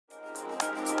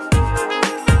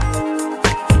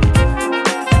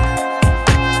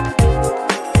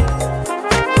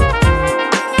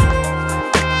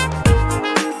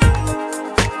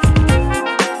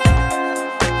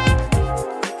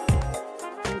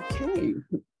Okay.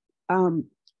 Um,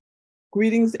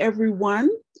 Greetings,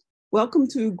 everyone. Welcome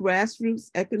to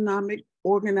Grassroots Economic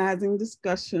Organizing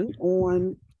Discussion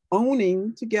on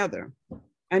Owning Together.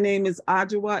 My name is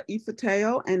Adjoa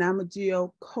Ifateo, and I'm a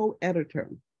GEO co-editor.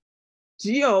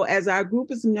 GEO, as our group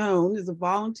is known, is a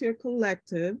volunteer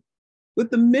collective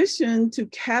with the mission to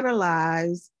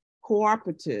catalyze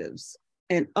cooperatives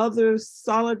and other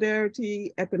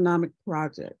solidarity economic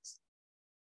projects.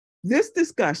 This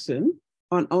discussion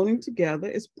on owning together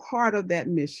is part of that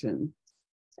mission.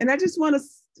 And I just want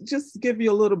to just give you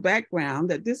a little background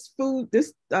that this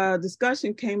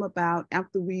discussion came about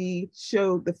after we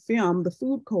showed the film, The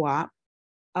Food Co-op,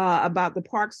 about the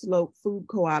Park Slope Food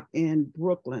Co-op in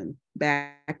Brooklyn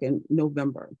back in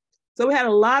November. So we had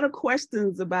a lot of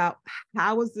questions about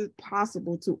how is it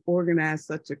possible to organize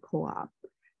such a co-op?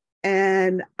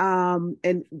 And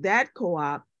that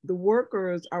co-op, the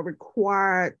workers are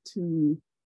required to,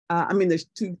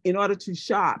 in order to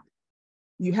shop,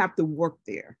 you have to work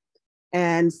there.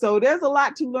 And so there's a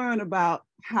lot to learn about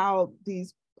how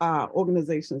these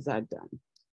organizations are done.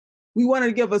 We want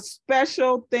to give a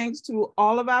special thanks to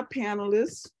all of our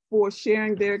panelists for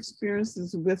sharing their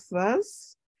experiences with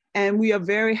us. And we are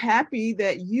very happy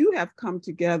that you have come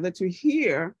together to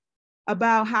hear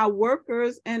about how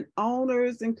workers and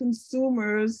owners and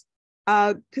consumers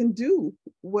can do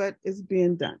what is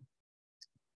being done.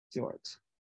 George.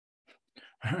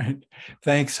 All right,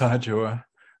 thanks, Adjoa.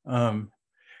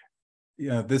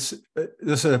 Yeah, this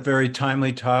is a very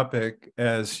timely topic,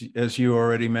 as you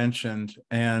already mentioned,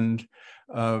 and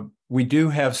we do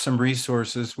have some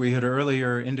resources. We had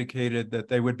earlier indicated that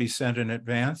they would be sent in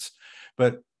advance,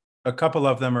 but a couple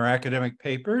of them are academic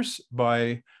papers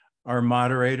by our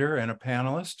moderator and a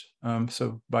panelist,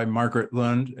 so by Margaret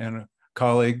Lund and a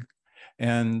colleague,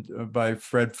 and by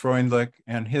Fred Freundlich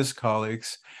and his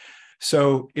colleagues.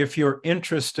 So if you're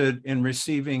interested in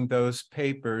receiving those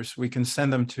papers, we can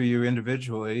send them to you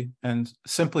individually and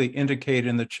simply indicate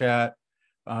in the chat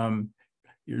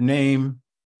your name,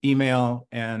 email,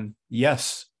 and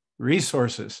yes,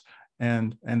 resources,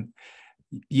 and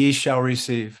ye shall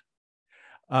receive.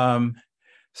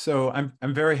 So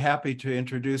I'm very happy to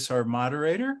introduce our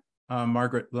moderator,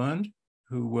 Margaret Lund,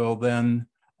 who will then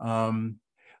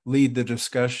lead the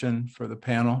discussion for the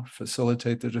panel,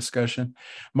 facilitate the discussion.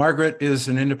 Margaret is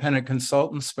an independent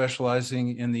consultant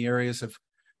specializing in the areas of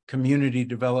community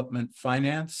development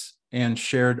finance and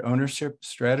shared ownership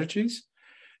strategies.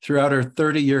 Throughout her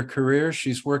 30-year career,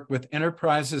 she's worked with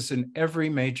enterprises in every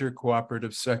major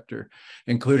cooperative sector,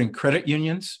 including credit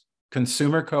unions,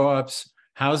 consumer co-ops,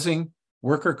 housing,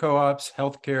 worker co-ops,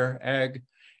 healthcare, ag,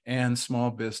 and small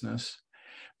business.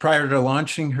 Prior to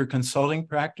launching her consulting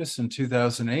practice in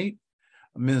 2008,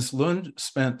 Ms. Lund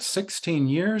spent 16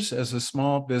 years as a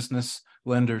small business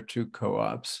lender to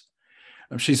co-ops.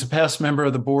 She's a past member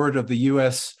of the board of the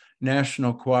U.S.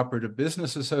 National Cooperative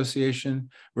Business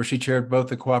Association, where she chaired both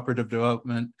the Cooperative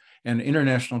Development and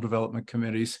International Development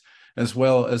Committees, as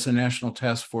well as a national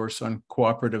task force on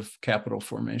cooperative capital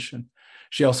formation.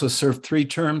 She also served 3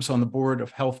 terms on the board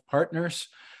of Health Partners,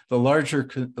 the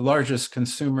largest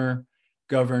consumer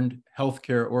governed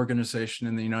healthcare organization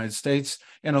in the United States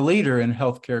and a leader in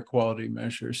healthcare quality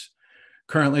measures.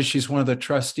 Currently, she's one of the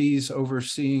trustees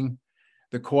overseeing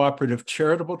the Cooperative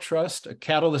Charitable Trust, a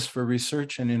catalyst for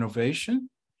research and innovation,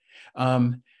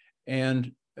 and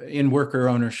in worker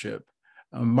ownership.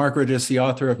 Margaret is the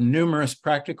author of numerous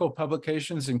practical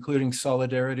publications, including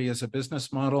Solidarity as a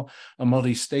Business Model, a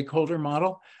Multi-stakeholder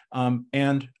Model,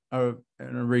 and a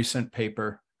recent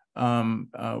paper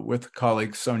with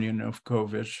colleague Sonia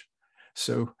Novkovich.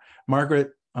 So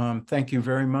Margaret, thank you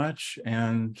very much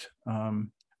and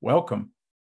welcome.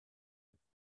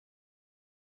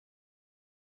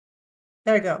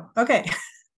 There we go. Okay.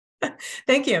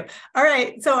 Thank you. All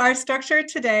right. So our structure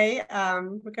today,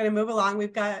 we're going to move along.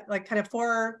 We've got like kind of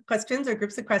 4 questions or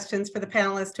groups of questions for the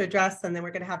panelists to address, and then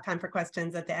we're going to have time for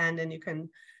questions at the end, and you can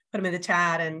put them in the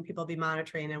chat and people will be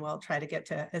monitoring, and we'll try to get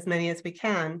to as many as we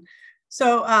can.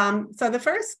 So, so the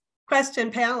first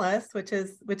question, panelists, which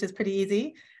is pretty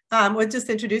easy, would just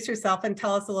introduce yourself and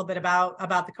tell us a little bit about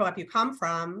the co-op you come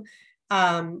from,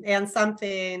 and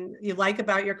something you like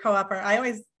about your co-op. Or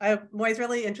I'm always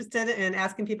really interested in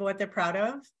asking people what they're proud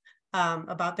of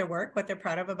about their work, what they're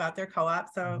proud of about their co-op.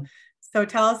 So, so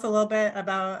tell us a little bit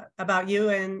about you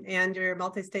and your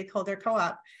multi-stakeholder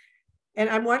co-op. And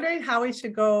I'm wondering how we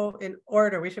should go in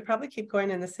order. We should probably keep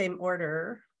going in the same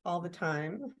order all the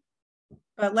time.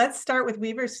 But let's start with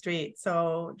Weaver Street.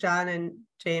 So John and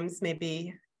James,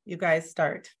 maybe you guys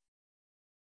start.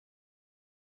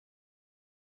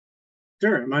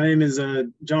 Sure. My name is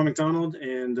John McDonald,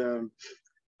 and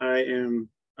I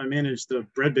manage the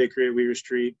bread bakery at Weaver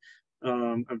Street.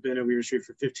 I've been at Weaver Street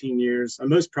for 15 years. I'm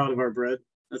most proud of our bread.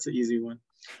 That's an easy one.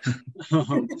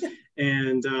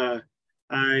 And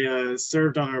I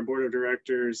served on our board of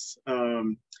directors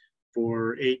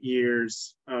for 8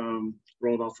 years,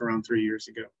 rolled off around 3 years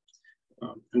ago.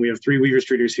 And we have 3 Weaver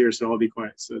Streeters here, so I'll be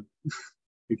quiet so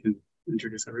we can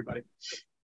introduce everybody.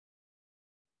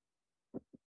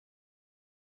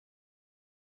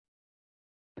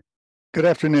 Good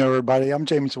afternoon, everybody. I'm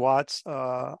James Watts.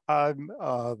 I'm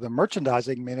the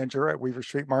merchandising manager at Weaver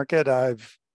Street Market.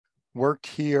 I've worked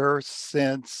here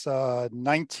since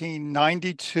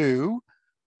 1992,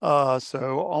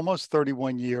 so almost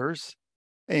 31 years.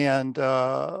 And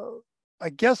I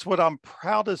guess what I'm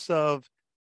proudest of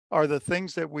are the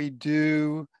things that we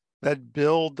do that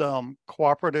build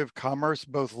cooperative commerce,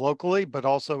 both locally, but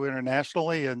also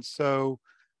internationally. And so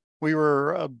we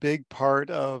were a big part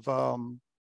of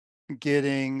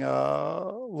getting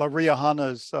La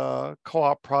Riojana's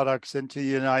co-op products into the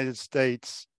United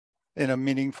States in a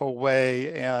meaningful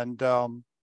way. And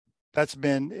that's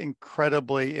been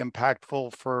incredibly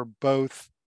impactful for both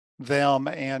them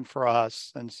and for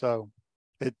us. And so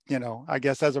it, I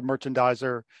guess as a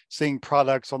merchandiser, seeing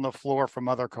products on the floor from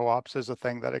other co-ops is a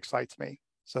thing that excites me.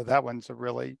 So that one's a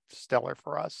really stellar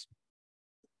for us.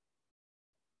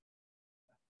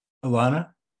 Alana?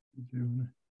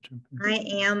 I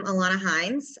am Alana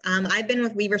Hines. I've been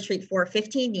with Weaver Street for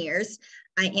 15 years.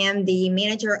 I am the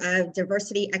manager of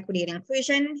diversity, equity, and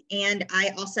inclusion, and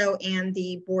I also am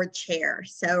the board chair.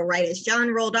 So right as John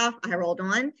rolled off, I rolled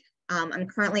on. I'm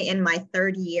currently in my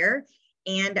 3rd year,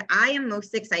 and I am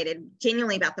most excited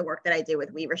genuinely about the work that I do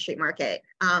with Weaver Street Market,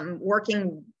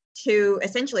 working to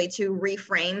essentially to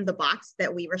reframe the box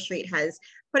that Weaver Street has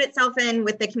put itself in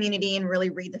with the community and really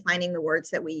redefining the words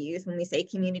that we use when we say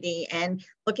community and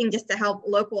looking just to help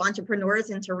local entrepreneurs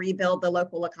and to rebuild the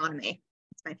local economy.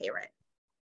 It's my favorite.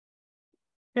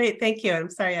 Great, thank you. I'm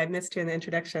sorry I missed you in the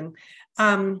introduction.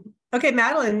 Okay,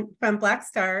 Madeline from Black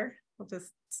Star, we'll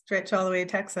just stretch all the way to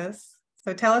Texas.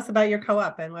 So tell us about your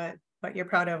co-op and what you're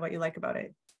proud of, what you like about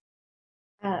it.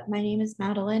 My name is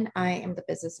Madeline. I am the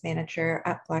business manager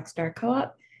at Black Star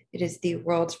Co-op. It is the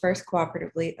world's first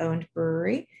cooperatively owned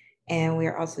brewery, and we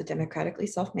are also democratically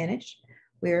self-managed.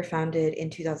 We were founded in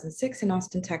 2006 in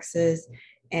Austin, Texas,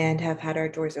 and have had our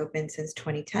doors open since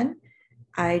 2010.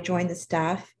 I joined the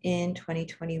staff in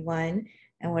 2021,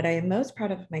 and what I am most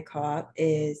proud of my co-op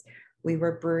is we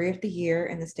were Brewery of the Year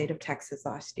in the state of Texas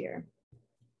last year.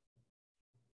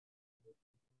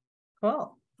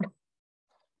 Cool.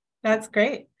 That's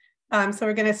great. So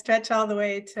we're going to stretch all the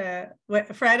way to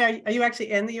Fred, are you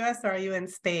actually in the US or are you in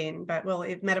Spain? But we'll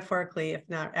metaphorically, if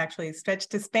not actually, stretch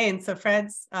to Spain. So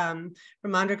Fred's from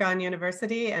Mondragon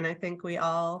University, and I think we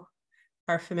all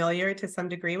are familiar to some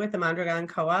degree with the Mondragon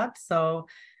Co-op. So,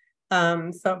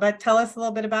 but tell us a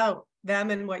little bit about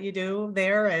them and what you do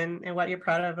there and what you're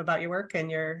proud of about your work and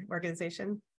your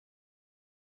organization.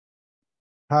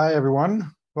 Hi, everyone.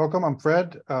 Welcome. I'm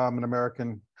Fred. I'm an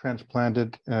American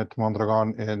transplanted to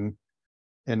Mondragon in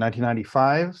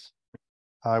 1995.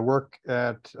 I work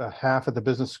at half at the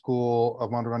business school of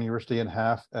Mondragon University and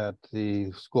half at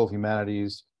the School of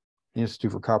Humanities,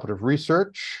 Institute for Cooperative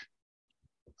Research.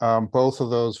 Both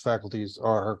of those faculties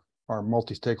are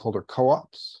multi-stakeholder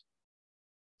co-ops.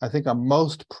 I think I'm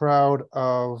most proud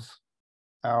of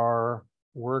our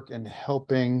work in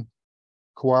helping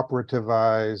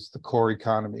cooperativize the core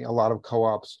economy. A lot of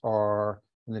co-ops are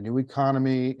in the new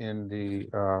economy, in the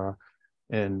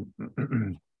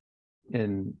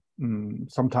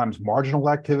sometimes marginal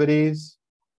activities,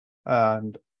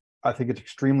 and I think it's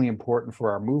extremely important for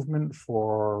our movement,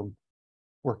 for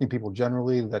working people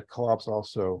generally, that co-ops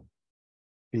also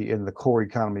be in the core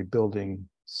economy building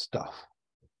stuff.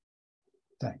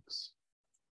 Thanks.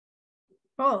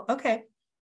 Oh, okay.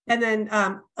 And then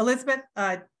Elizabeth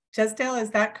Jesdale,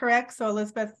 is that correct? So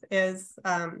Elizabeth is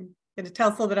going to tell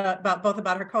us a little bit about both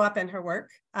about her co-op and her work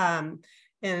at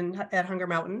Hunger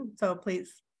Mountain. So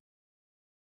please.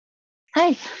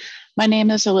 Hi, my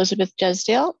name is Elizabeth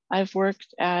Jesdale. I've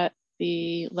worked at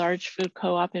the large food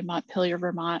co-op in Montpelier,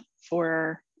 Vermont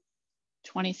for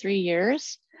 23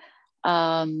 years.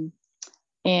 And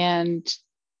in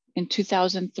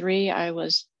 2003, I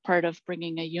was part of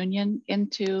bringing a union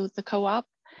into the co-op.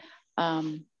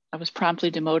 I was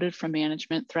promptly demoted from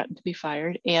management, threatened to be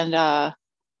fired, and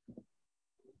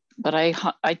but I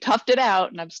toughed it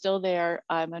out, and I'm still there.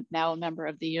 I'm now a member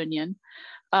of the union,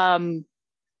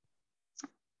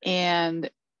 and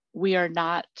we are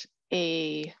not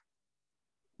a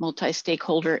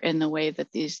multi-stakeholder in the way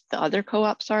that the other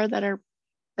co-ops are that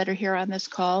are here on this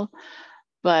call,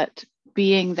 but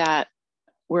being that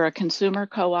we're a consumer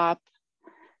co-op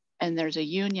and there's a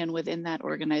union within that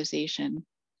organization,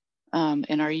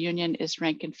 and our union is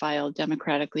rank and file,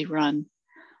 democratically run.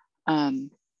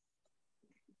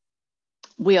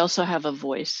 We also have a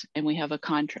voice, and we have a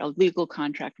legal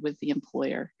contract with the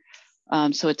employer.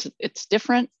 So it's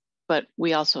different, but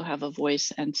we also have a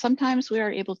voice, and sometimes we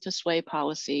are able to sway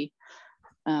policy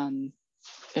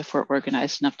if we're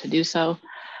organized enough to do so.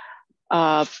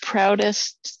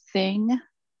 Proudest thing,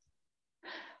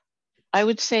 I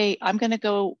would say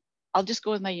I'll just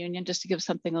go with my union just to give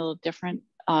something a little different.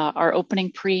 Our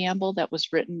opening preamble that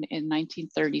was written in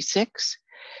 1936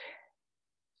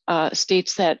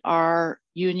 states that our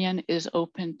union is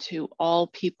open to all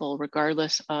people,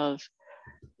 regardless of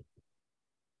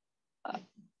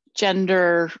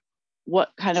gender, what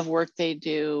kind of work they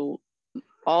do,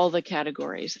 all the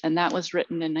categories. And that was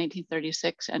written in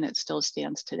 1936, and it still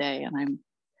stands today. And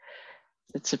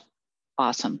it's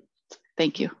awesome.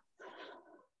 Thank you.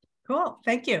 Cool,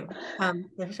 thank you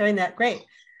for sharing that. Great.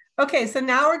 Okay, so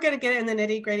now we're going to get in the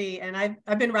nitty gritty, and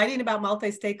I've been writing about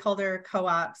multi-stakeholder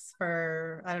co-ops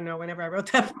for, I don't know, whenever I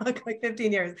wrote that book, like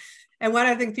 15 years. And one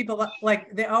of the things people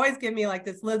like, they always give me like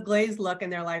this little glazed look,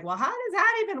 and they're like, well, how does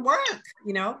that even work?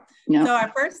 You know? Yep. So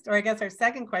our first, or I guess our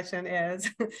second question is,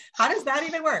 how does that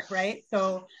even work, right?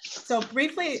 So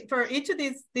briefly, for each of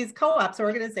these co-ops or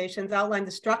organizations, outline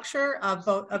the structure of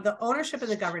both of the ownership and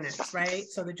the governance, right?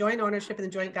 So the joint ownership and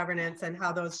the joint governance, and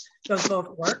how those both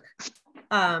work.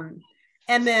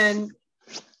 And then,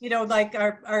 you know, like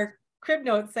our crib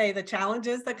notes say the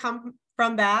challenges that come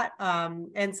from that.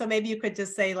 And so maybe you could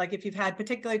just say, like, if you've had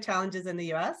particular challenges in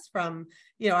the US from,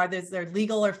 you know, is there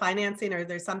legal or financing, or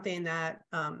there's something that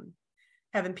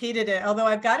have impeded it? Although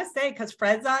I've got to say, because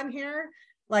Fred's on here,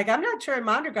 like, I'm not sure in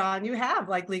Mondragon you have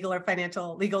like legal or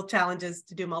legal challenges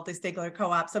to do multi-stakeholder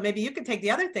co-op. So maybe you could take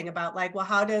the other thing about like, well,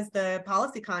 how does the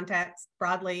policy context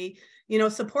broadly, you know,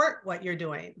 support what you're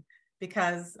doing?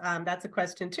 Because that's a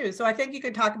question too. So I think you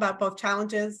could talk about both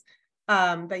challenges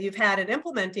that you've had in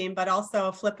implementing, but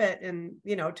also flip it and,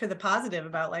 you know, to the positive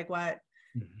about like what,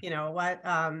 you know, what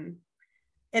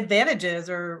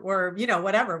advantages or, you know,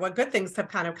 whatever, what good things have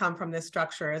kind of come from this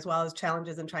structure, as well as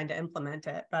challenges in trying to implement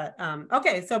it. But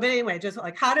okay, so but anyway, just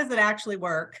like, how does it actually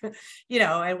work? You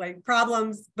know, and like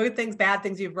problems, good things, bad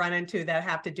things you've run into that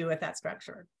have to do with that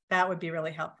structure. That would be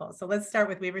really helpful. So let's start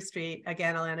with Weaver Street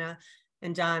again, Alana,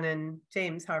 and John and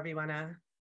James, however you want to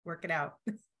work it out.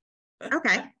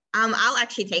 Okay, I'll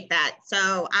actually take that.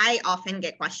 So I often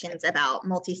get questions about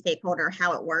multi-stakeholder,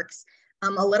 how it works. A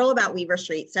little about Weaver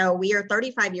Street. So we are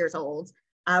 35 years old.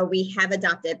 We have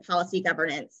adopted policy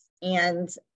governance, and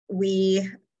we,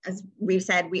 as we've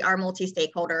said, we are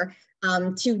multi-stakeholder.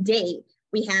 To date,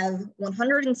 we have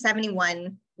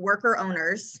 171 worker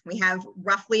owners. We have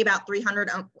roughly about 300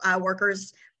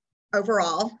 workers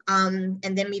overall. And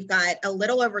then we've got a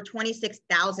little over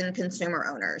 26,000 consumer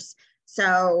owners.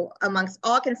 So amongst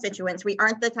all constituents, we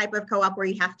aren't the type of co-op where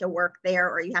you have to work there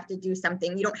or you have to do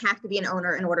something. You don't have to be an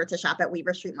owner in order to shop at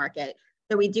Weaver Street Market.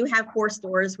 So we do have 4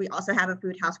 stores. We also have a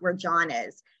food house where John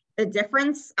is. The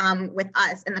difference with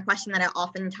us, and the question that I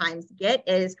oftentimes get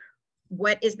is,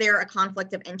 is there a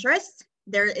conflict of interest?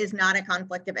 There is not a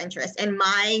conflict of interest. In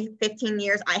my 15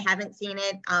 years, I haven't seen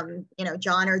it. You know,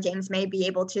 John or James may be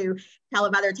able to tell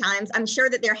of other times. I'm sure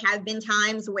that there have been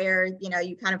times where, you know,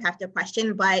 you kind of have to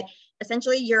question, but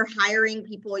essentially you're hiring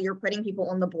people, you're putting people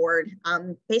on the board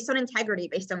based on integrity,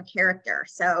 based on character.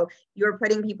 So you're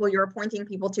appointing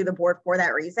people to the board for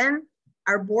that reason.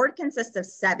 Our board consists of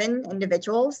 7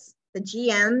 individuals, the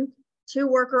GM, 2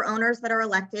 worker owners that are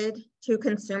elected, 2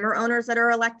 consumer owners that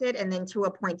are elected, and then 2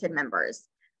 appointed members.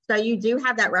 So you do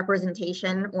have that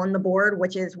representation on the board,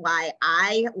 which is why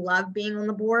I love being on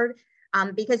the board,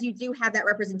 because you do have that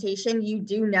representation. You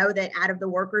do know that out of the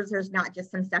workers, there's not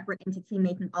just some separate entity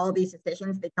making all of these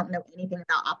decisions that don't know anything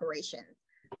about operations.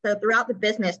 So throughout the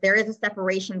business, there is a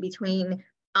separation between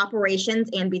operations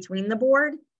and between the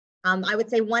board. I would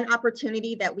say one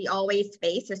opportunity that we always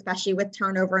face, especially with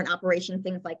turnover and operation,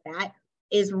 things like that,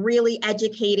 is really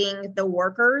educating the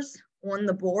workers on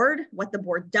the board, what the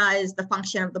board does, the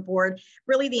function of the board,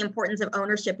 really the importance of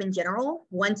ownership in general.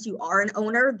 Once you are an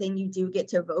owner, then you do get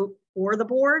to vote for the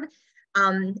board.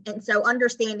 And so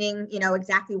understanding, you know,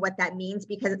 exactly what that means,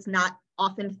 because it's not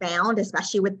often found,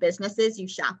 especially with businesses. You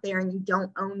shop there and you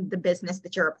don't own the business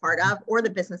that you're a part of or the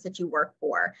business that you work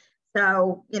for.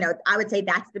 So, you know, I would say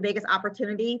that's the biggest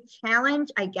opportunity challenge,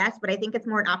 I guess, but I think it's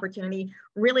more an opportunity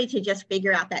really to just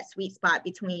figure out that sweet spot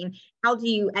between how do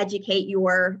you educate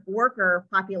your worker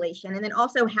population, and then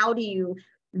also how do you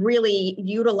really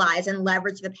utilize and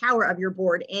leverage the power of your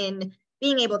board in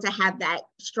being able to have that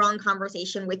strong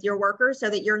conversation with your workers so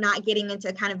that you're not getting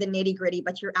into kind of the nitty gritty,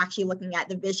 but you're actually looking at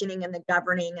the visioning and the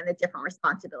governing and the different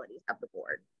responsibilities of the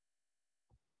board.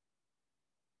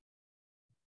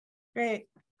 Great.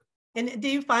 And do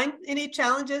you find any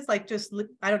challenges, like just,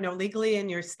 I don't know, legally in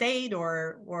your state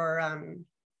or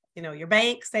you know, your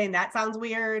bank saying that sounds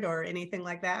weird or anything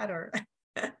like that, or?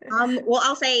 Well,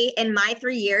 I'll say in my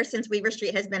 3 years since Weaver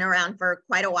Street has been around for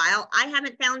quite a while, I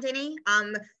haven't found any.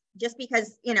 Just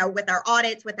because, you know, with our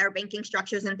audits, with our banking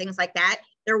structures and things like that,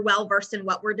 they're well versed in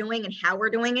what we're doing and how we're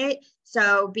doing it.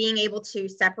 So being able to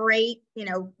separate, you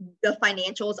know, the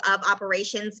financials of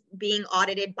operations being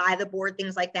audited by the board,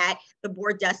 things like that. The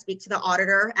board does speak to the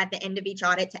auditor at the end of each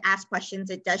audit to ask questions.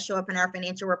 It does show up in our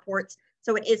financial reports.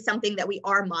 So it is something that we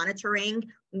are monitoring.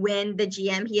 When the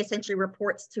GM, he essentially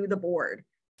reports to the board.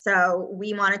 So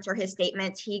we monitor his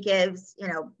statements. He gives, you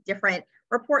know, different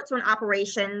reports on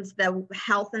operations, the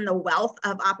health and the wealth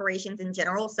of operations in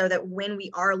general, so that when we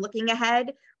are looking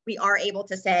ahead, we are able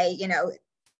to say, you know,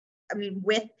 I mean,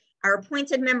 with our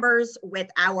appointed members, with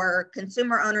our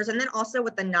consumer owners, and then also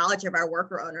with the knowledge of our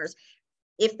worker owners,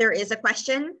 if there is a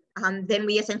question, then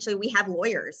we have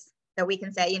lawyers that we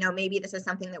can say, you know, maybe this is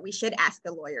something that we should ask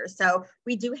the lawyers. So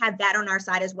we do have that on our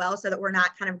side as well, so that we're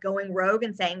not kind of going rogue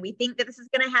and saying, we think that this is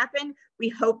going to happen. We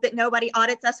hope that nobody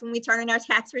audits us when we turn in our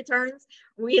tax returns.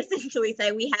 We essentially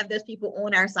say we have those people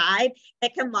on our side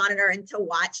that can monitor and to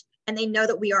watch, and they know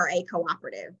that we are a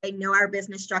cooperative. They know our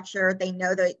business structure. They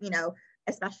know that, you know,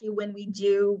 especially when we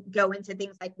do go into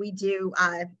things like we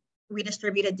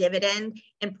distribute a dividend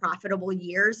in profitable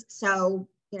years. So,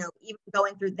 you know, even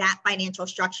going through that financial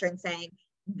structure and saying,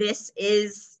 this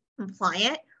is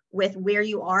compliant with where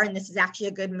you are, and this is actually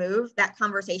a good move. That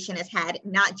conversation is had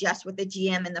not just with the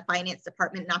GM and the finance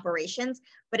department and operations,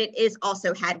 but it is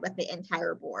also had with the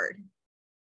entire board.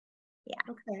 Yeah.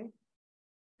 Okay.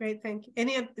 Great, thank you.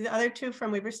 Any of the other two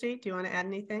from Weaver Street? Do you want to add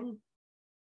anything?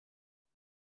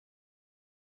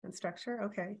 And structure?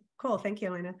 Okay, cool. Thank you,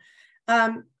 Elena.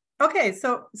 Okay,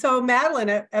 so Madeline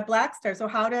at Black Star, so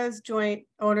how does joint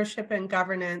ownership and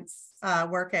governance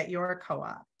work at your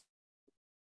co-op?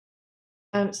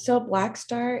 So Black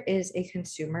Star is a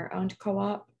consumer-owned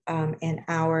co-op, and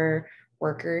our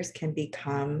workers can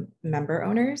become member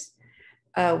owners.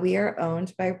 We are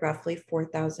owned by roughly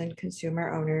 4,000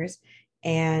 consumer owners,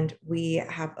 and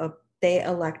they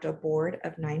elect a board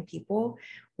of 9 people.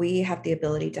 We have the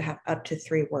ability to have up to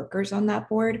 3 workers on that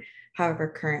board. However,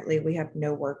 currently we have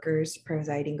no workers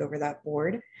presiding over that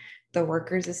board. The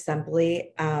workers'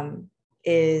 assembly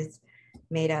is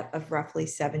made up of roughly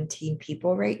 17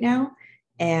 people right now,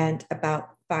 and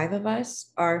about 5 of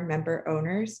us are member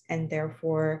owners and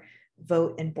therefore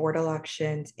vote in board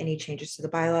elections, any changes to the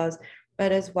bylaws,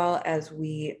 but as well as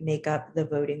we make up the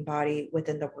voting body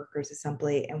within the workers'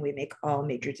 assembly, and we make all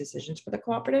major decisions for the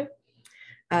cooperative.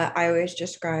 I always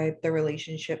describe the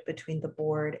relationship between the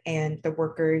board and the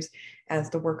workers, as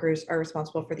the workers are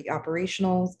responsible for the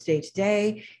operational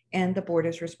day-to-day, and the board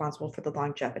is responsible for the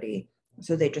longevity.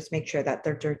 So they just make sure that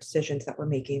their decisions that we're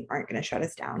making aren't going to shut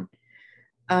us down.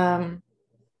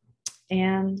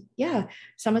 And yeah,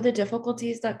 some of the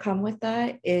difficulties that come with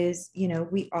that is, you know,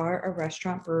 we are a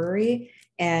restaurant brewery,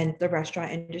 and the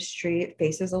restaurant industry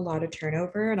faces a lot of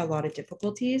turnover and a lot of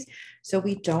difficulties. So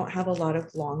we don't have a lot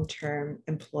of long-term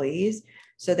employees.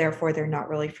 So therefore, they're not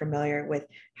really familiar with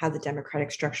how the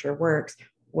democratic structure works.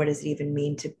 What does it even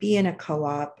mean to be in a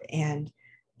co-op, and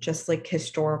just like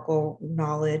historical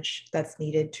knowledge that's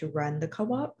needed to run the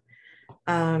co-op.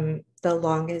 The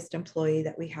longest employee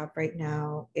that we have right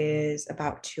now is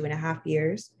about 2.5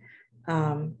 years,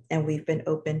 and we've been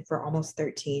open for almost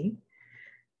 13.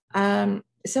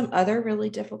 Some other really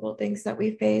difficult things that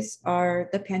we face are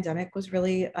the pandemic was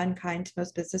really unkind to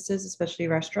most businesses, especially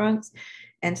restaurants.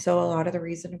 And so a lot of the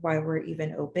reason why we're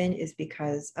even open is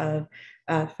because of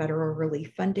federal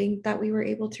relief funding that we were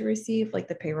able to receive, like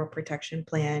the payroll protection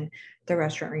plan, the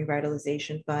restaurant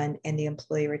revitalization fund, and the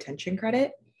employee retention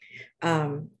credit.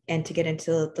 And to get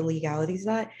into the legalities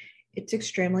of that, it's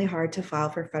extremely hard to file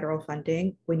for federal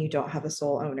funding when you don't have a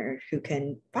sole owner who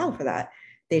can file for that.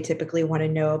 They typically want to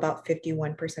know about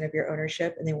 51% of your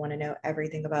ownership, and they want to know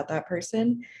everything about that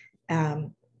person.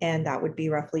 And that would be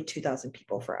roughly 2,000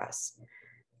 people for us.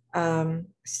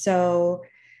 So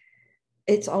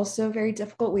it's also very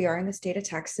difficult. We are in the state of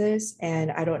Texas,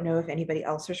 and I don't know if anybody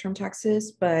else is from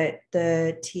Texas, but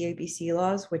the TABC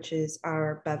laws, which is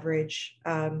our beverage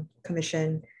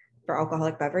commission for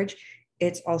alcoholic beverage,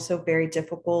 it's also very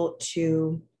difficult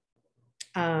to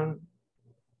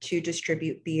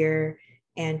distribute beer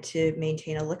and to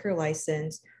maintain a liquor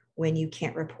license when you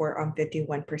can't report on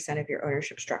 51% of your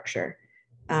ownership structure.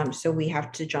 So we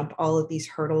have to jump all of these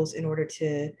hurdles in order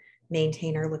to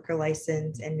maintain our liquor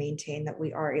license and maintain that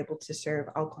we are able to serve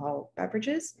alcohol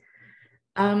beverages.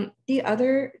 The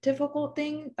other difficult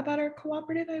thing about our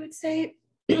cooperative, I would say,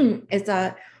 is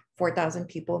that 4,000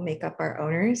 people make up our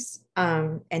owners,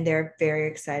 and they're very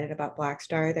excited about Black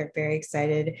Star. They're very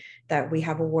excited that we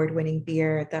have award-winning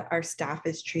beer, that our staff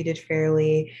is treated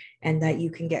fairly, and that you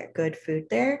can get good food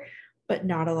there. But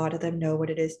not a lot of them know what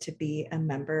it is to be a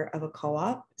member of a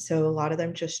co-op. So a lot of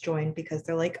them just join because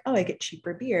they're like, oh, I get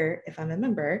cheaper beer if I'm a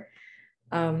member.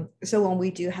 So when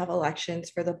we do have elections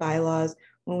for the bylaws,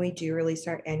 when we do release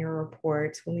our annual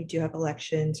reports, when we do have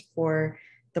elections for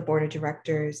the board of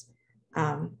directors,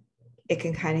 it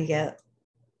can kind of get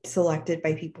selected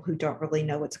by people who don't really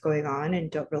know what's going on and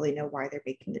don't really know why they're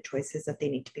making the choices that they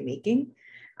need to be making.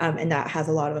 And that has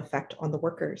a lot of effect on the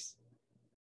workers.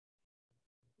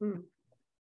 And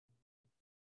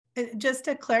just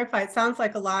to clarify, it sounds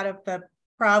like a lot of the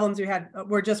problems you had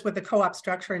were just with the co-op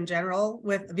structure in general,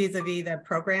 with vis-a-vis the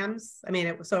programs. I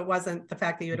mean, so it wasn't the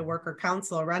fact that you had a worker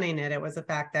council running it, it was the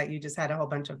fact that you just had a whole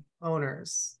bunch of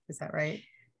owners. Is that right?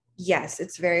 Yes,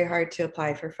 it's very hard to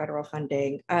apply for federal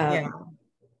funding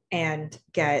and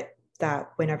get that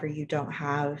whenever you don't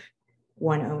have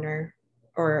one owner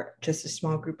or just a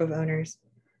small group of owners.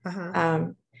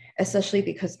 Especially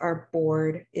because our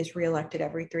board is reelected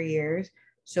every 3 years.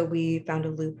 So we found a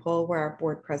loophole where our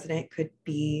board president could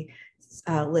be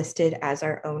listed as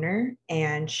our owner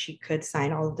and she could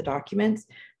sign all of the documents.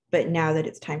 But now that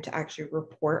it's time to actually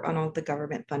report on all the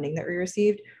government funding that we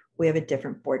received, we have a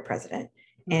different board president.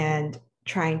 And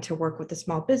trying to work with the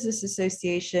Small Business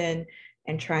Association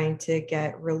and trying to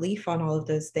get relief on all of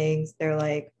those things, they're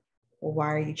like, well,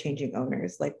 why are you changing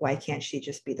owners? Like, why can't she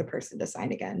just be the person to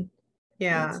sign again?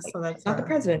 Yeah, like, so that's not the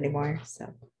president anymore.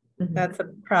 So that's a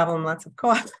problem. Lots of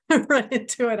co-ops run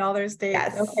into it, all their states.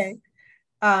 Yes. Okay.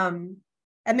 And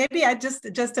maybe I just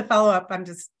to follow up, I'm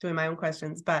just doing my own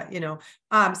questions, but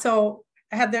so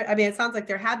it sounds like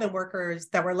there have been workers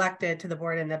that were elected to the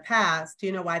board in the past. Do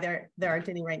you know why there aren't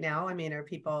any right now? I mean, are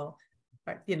people,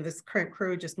 this current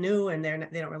crew just new and they're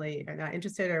not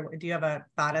interested, or do you have a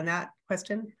thought on that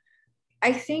question?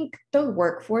 I think the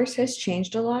workforce has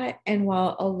changed a lot. And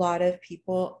while a lot of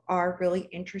people are really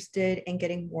interested in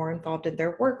getting more involved in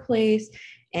their workplace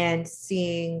and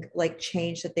seeing like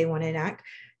change that they want to enact,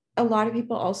 a lot of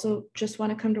people also just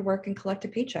want to come to work and collect a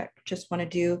paycheck, just want to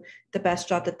do the best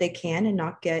job that they can and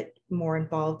not get more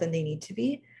involved than they need to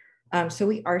be. So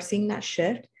we are seeing that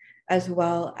shift, as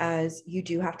well as you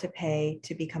do have to pay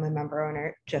to become a member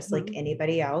owner, just like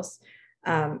anybody else.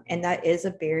 And that is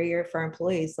a barrier for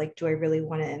employees. Like, do I really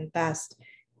want to invest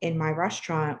in my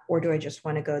restaurant, or do I just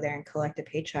want to go there and collect a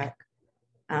paycheck?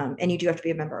 And you do have to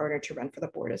be a member owner to run for the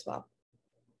board as well.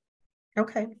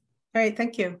 Okay. All right,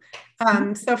 thank you.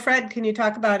 So Fred, can you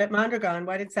talk about at Mondragon,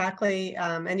 what exactly,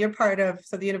 and you're part of,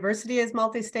 so the university is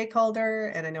multi-stakeholder,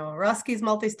 and I know Ruski's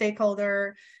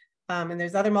multi-stakeholder, and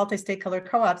there's other multi-stakeholder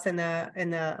co-ops in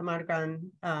the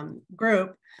Mondragon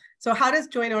group. So how does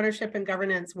joint ownership and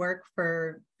governance work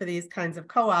for these kinds of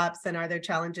co-ops, and are there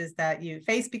challenges that you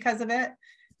face because of it?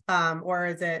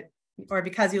 Or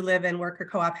because you live in worker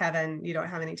co-op heaven, you don't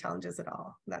have any challenges at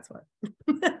all? That's what.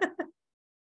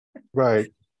 Right.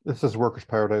 This is workers'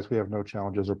 paradise. We have no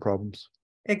challenges or problems.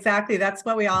 Exactly. That's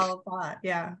what we all thought.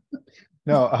 Yeah.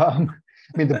 No, I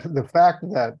mean, the fact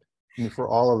that for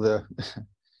all of the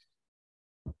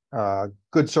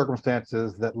good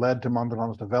circumstances that led to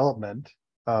Mondragon's development,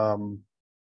 I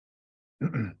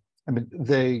mean,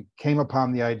 they came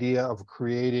upon the idea of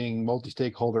creating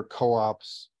multi-stakeholder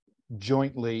co-ops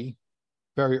jointly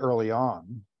very early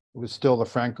on. It was still the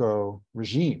Franco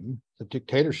regime, the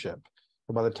dictatorship.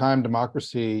 By the time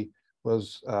democracy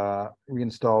was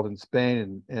reinstalled in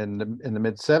Spain in the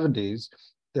mid-70s,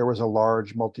 there was a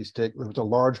large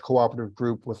cooperative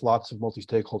group with lots of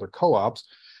multi-stakeholder co-ops.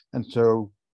 And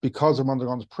so because of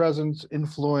Mondragon's presence,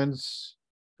 influence,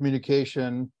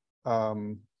 communication,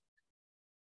 co-op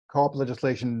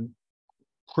legislation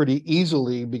pretty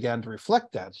easily began to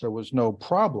reflect that. So it was no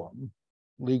problem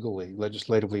legally,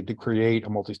 legislatively, to create a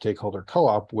multi-stakeholder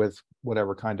co-op with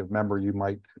whatever kind of member you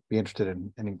might be interested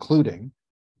in including.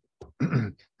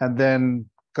 And then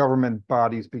government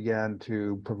bodies began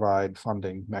to provide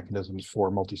funding mechanisms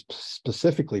for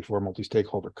specifically for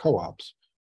multi-stakeholder co-ops,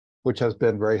 which has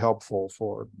been very helpful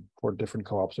for different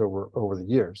co-ops over the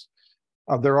years.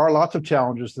 There are lots of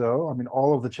challenges, though. I mean,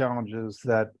 all of the challenges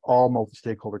that all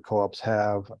multi-stakeholder co-ops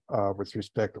have with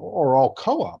respect, or all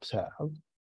co-ops have,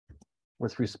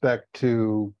 with respect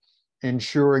to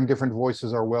ensuring different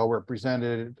voices are well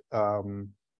represented,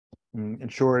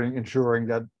 ensuring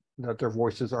that their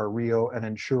voices are real and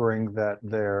ensuring that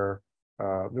their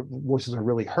voices are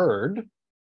really heard,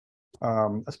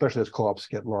 especially as co-ops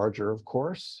get larger, of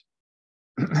course.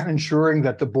 Ensuring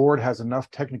that the board has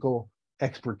enough technical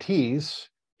expertise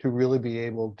to really be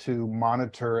able to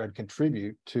monitor and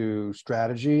contribute to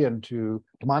strategy and to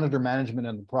monitor management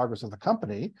and the progress of the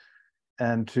company,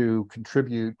 and to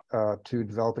contribute to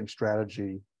developing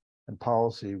strategy and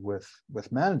policy with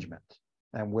management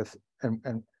and with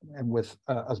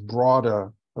as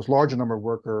broad as large a number of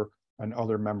worker and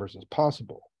other members as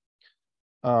possible.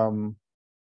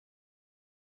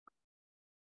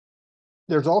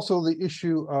 There's also the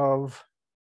issue of,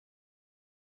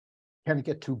 can it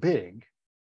get too big?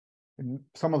 And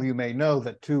some of you may know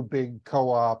that two big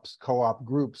co-op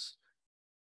groups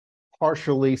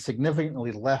partially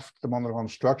significantly left the Mondragon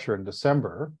structure in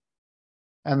December.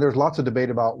 And there's lots of debate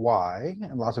about why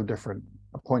and lots of different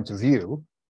points of view.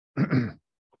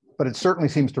 But it certainly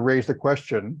seems to raise the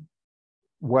question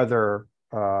whether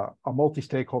a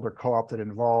multi-stakeholder co-op that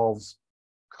involves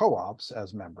co-ops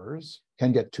as members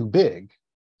can get too big.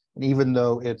 And even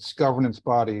though its governance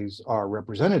bodies are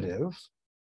representative,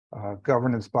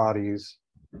 governance bodies,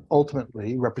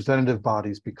 ultimately representative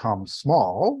bodies, become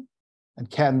small. And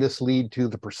can this lead to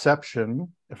the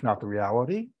perception, if not the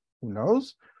reality, who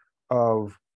knows,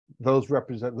 of those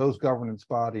governance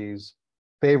bodies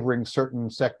favoring certain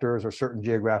sectors or certain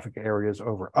geographic areas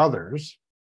over others,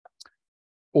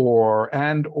 or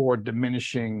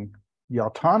diminishing the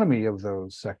autonomy of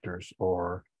those sectors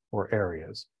or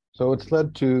areas. So it's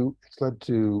led to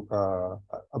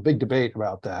a big debate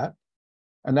about that,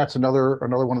 and that's another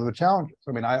one of the challenges.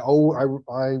 I mean,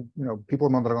 people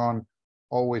in Mondragon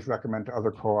always recommend to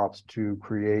other co-ops to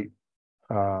create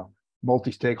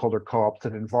multi-stakeholder co-ops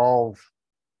that involve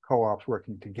co-ops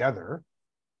working together,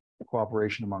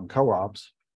 cooperation among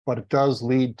co-ops, but it does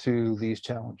lead to these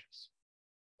challenges.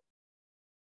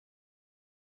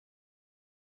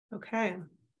 Okay.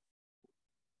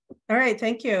 All right,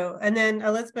 thank you. And then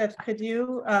Elizabeth, could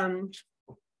you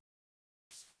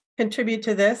contribute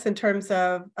to this in terms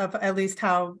of at least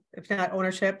how, if not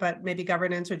ownership, but maybe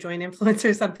governance or joint influence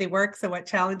or something works? So what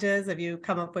challenges have you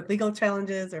come up with, legal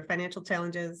challenges or financial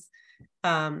challenges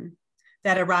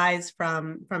that arise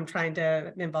from trying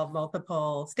to involve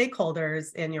multiple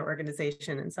stakeholders in your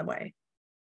organization in some way?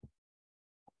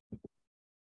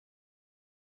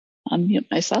 Unmute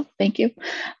myself. Thank you.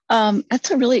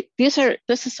 That's a really, this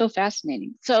is so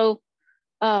fascinating. So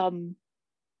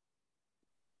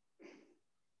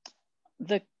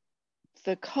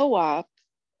the co-op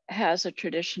has a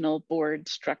traditional board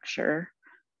structure,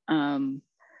 and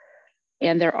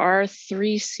there are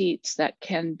 3 seats that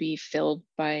can be filled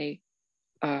by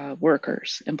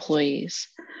workers, employees,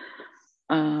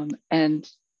 and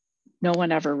no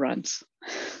one ever runs.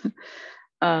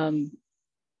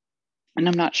 And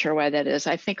I'm not sure why that is.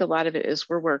 I think a lot of it is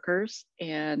we're workers,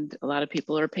 and a lot of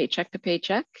people are paycheck to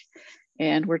paycheck,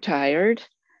 and we're tired,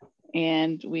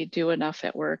 and we do enough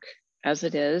at work as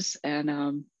it is.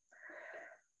 And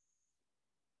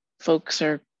folks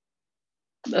are,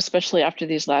 especially after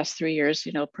these last 3 years,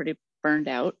 pretty burned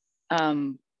out.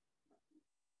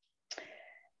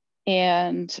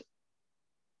 And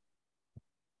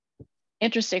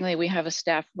interestingly, we have a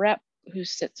staff rep who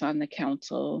sits on the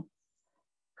council,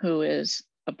 who is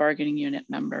a bargaining unit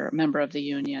member, a member of the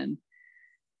union,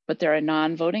 but they're a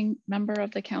non-voting member of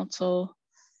the council,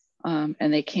 and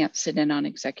they can't sit in on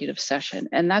executive session.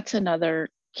 And that's another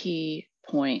key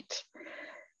point.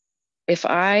 If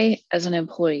I, as an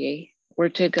employee, were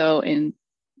to go and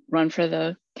run for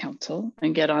the council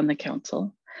and get on the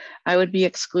council, I would be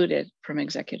excluded from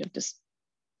executive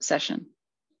session.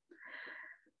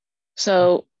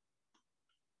 So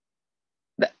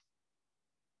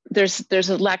there's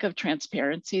a lack of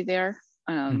transparency there,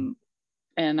 and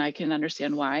I can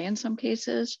understand why in some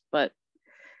cases, but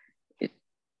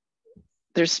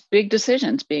there's big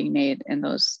decisions being made in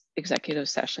those executive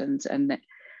sessions, and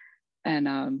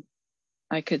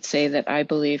I could say that I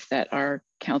believe that our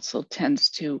council tends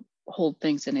to hold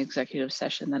things in executive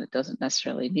session that it doesn't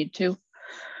necessarily need to.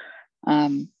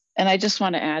 And I just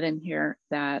want to add in here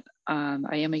that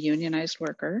I am a unionized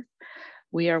worker.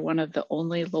 We are one of the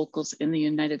only locals in the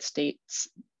United States,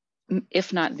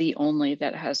 if not the only,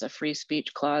 that has a free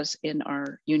speech clause in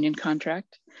our union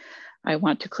contract. I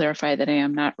want to clarify that I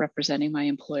am not representing my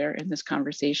employer in this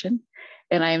conversation,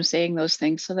 and I am saying those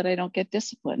things so that I don't get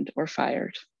disciplined or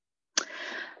fired.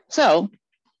 So,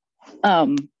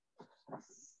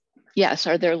 yes,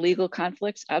 are there legal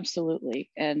conflicts? Absolutely.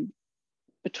 And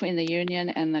between the union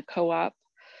and the co-op,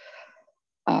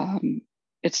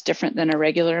 it's different than a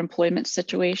regular employment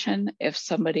situation. If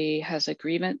somebody has a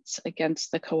grievance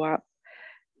against the co-op,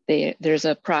 there's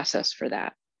a process for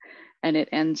that. And it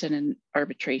ends in an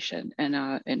arbitration, and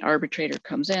an arbitrator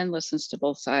comes in, listens to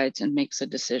both sides and makes a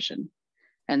decision.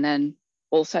 And then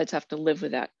both sides have to live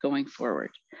with that going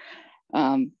forward,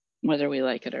 whether we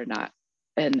like it or not.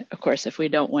 And of course, if we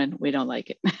don't win, we don't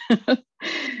like it.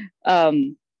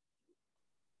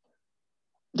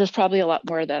 There's probably a lot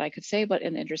more that I could say, but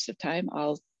in the interest of time,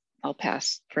 I'll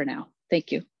pass for now.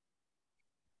 Thank you.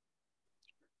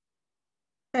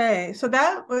 Okay, so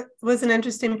that was an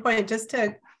interesting point. Just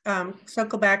to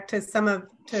circle back to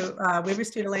Weaver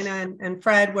Street, Elena and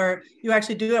Fred, where you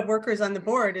actually do have workers on the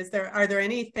board. Are there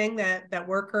anything that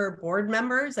worker board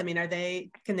members? I mean,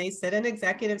 can they sit in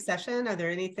executive session? Are there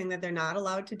anything that they're not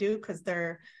allowed to do because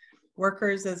they're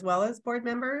workers as well as board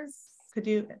members? Could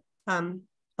you,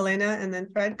 Elena and then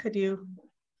Fred, could you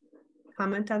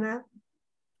comment on that?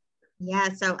 Yeah,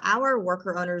 so our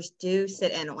worker owners do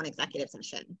sit in on executive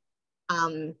session.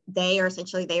 They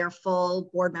are full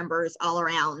board members all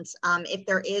around. If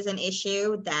there is an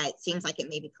issue that seems like it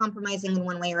may be compromising in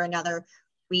one way or another,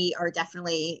 we are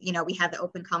definitely, we have the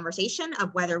open conversation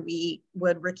of whether we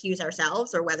would recuse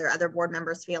ourselves or whether other board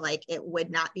members feel like it would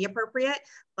not be appropriate.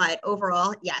 But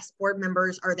overall, yes, board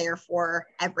members are there for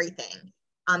everything.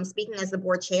 Speaking as the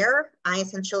board chair, I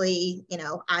essentially,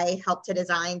 I help to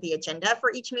design the agenda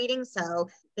for each meeting. So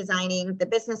designing the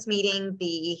business meeting,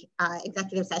 the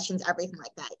executive sessions, everything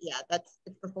like that. Yeah, it's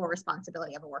the full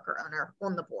responsibility of a worker owner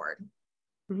on the board.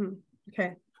 Mm-hmm.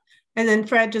 Okay. And then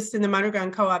Fred, just in the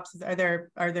underground co-ops, are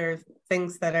there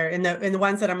things that are in the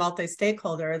ones that are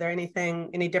multi-stakeholder? Are there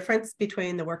any difference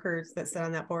between the workers that sit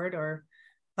on that board or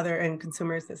and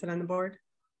consumers that sit on the board?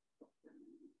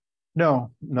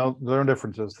 No, there are no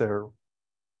differences there.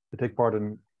 They take part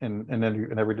in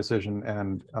every decision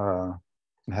and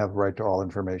have right to all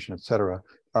information, etc.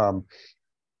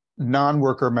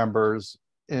 Non-worker members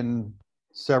in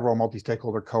several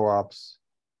multi-stakeholder co-ops,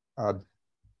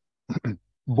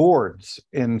 boards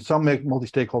in some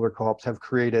multi-stakeholder co-ops have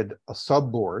created a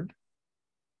sub-board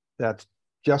that's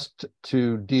just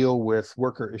to deal with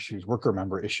worker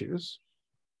member issues.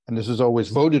 And this is always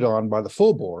voted on by the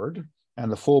full board. And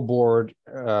the full board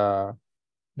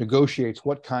negotiates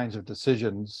what kinds of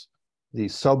decisions the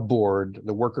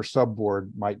worker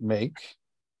sub-board might make,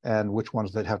 and which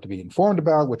ones they'd have to be informed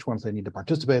about, which ones they need to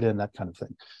participate in, that kind of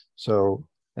thing. So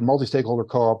in multi-stakeholder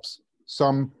co-ops,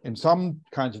 in some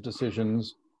kinds of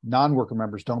decisions, non-worker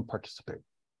members don't participate.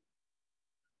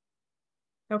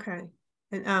 Okay.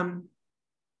 And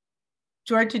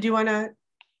George, did you want to?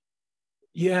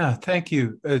 Yeah, thank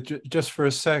you. Just for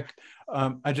a sec,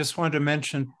 I just wanted to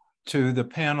mention to the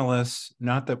panelists,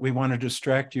 not that we want to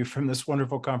distract you from this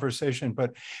wonderful conversation,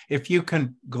 but if you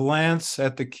can glance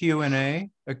at the Q&A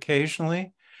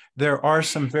occasionally, there are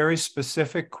some very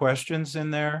specific questions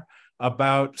in there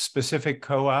about specific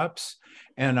co-ops.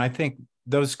 And I think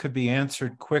those could be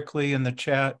answered quickly in the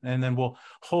chat, and then we'll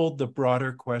hold the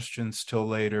broader questions till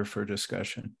later for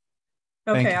discussion.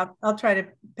 Okay, I'll try to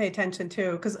pay attention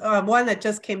too, because one that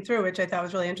just came through, which I thought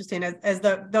was really interesting,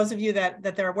 those of you that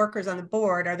there are workers on the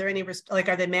board, are there any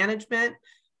are they management?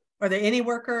 Are there any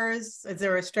workers? Is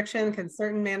there a restriction?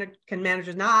 Can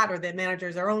managers not, or the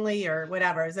managers are only, or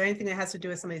whatever? Is there anything that has to do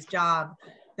with somebody's job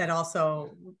that also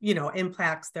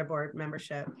impacts their board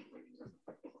membership?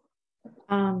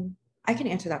 I can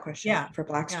answer that question for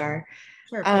Blackstar.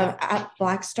 Sure, at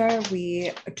Blackstar,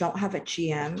 we don't have a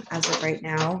GM as of right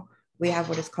now. We have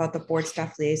what is called the board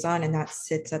staff liaison, and that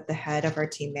sits at the head of our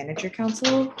team manager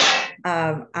council.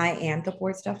 I am the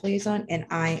board staff liaison, and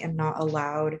I am not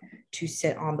allowed to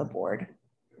sit on the board.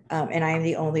 And I am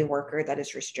the only worker that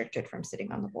is restricted from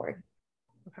sitting on the board.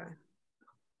 Okay.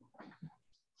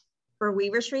 For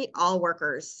Weaver Street, all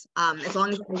workers, as long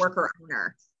as you're a worker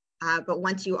owner. But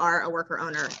once you are a worker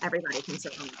owner, everybody can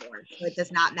sit on the board. So it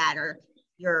does not matter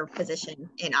your position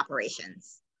in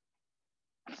operations.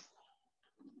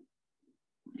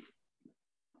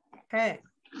 Okay.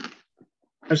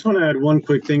 I just want to add one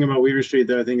quick thing about Weaver Street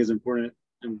that I think is important,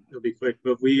 and it'll be quick.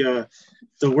 But the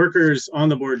workers on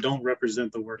the board don't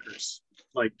represent the workers,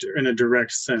 like in a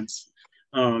direct sense,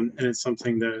 and it's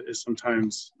something that is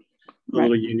sometimes a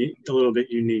little bit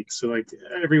unique. So like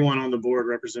everyone on the board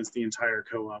represents the entire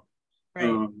co-op,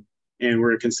 and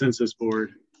we're a consensus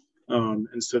board,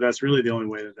 and so that's really the only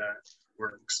way that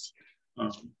works.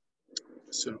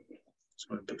 So just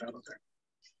want to put that out there.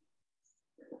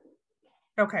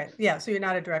 Okay, yeah, so you're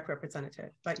not a direct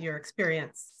representative, but your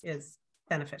experience is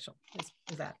beneficial.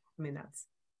 Is that, I mean, that's,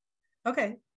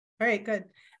 okay, all right, good.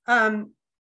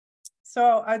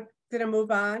 So I'm gonna move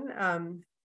on.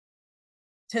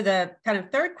 to the kind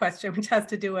of third question, which has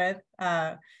to do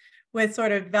with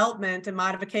sort of development and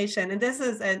modification. And this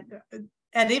is,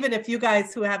 and even if you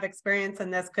guys who have experience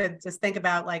in this could just think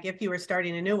about, like, if you were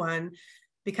starting a new one,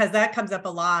 because that comes up a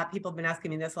lot. People have been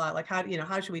asking me this a lot, like, how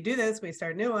should we do this? We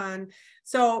start a new one.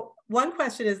 So one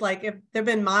question is, like, if there've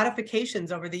been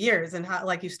modifications over the years, and how,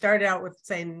 like, you started out with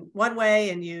saying one way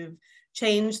and you've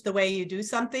changed the way you do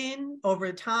something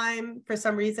over time for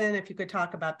some reason, if you could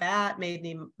talk about that, made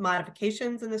any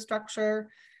modifications in the structure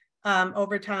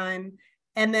over time.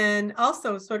 And then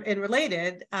also, sort of in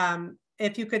related,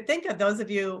 if you could think of those of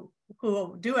you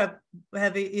who do have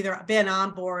either been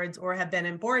on boards or have been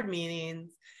in board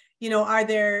meetings,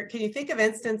 can you think of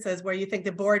instances where you think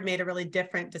the board made a really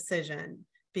different decision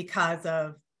because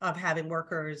of having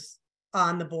workers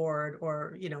on the board,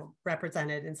 or,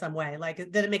 represented in some way? Like,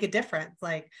 did it make a difference?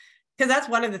 Like, because that's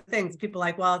one of the things people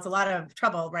like, well, it's a lot of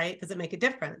trouble, right? Does it make a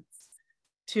difference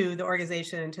to the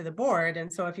organization and to the board?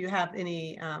 And so if you have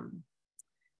any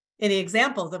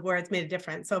examples of where it's made a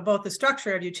difference. So both the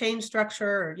structure, have you changed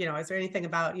structure, or, is there anything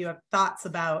about, you have thoughts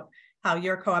about how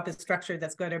your co-op is structured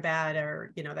that's good or bad,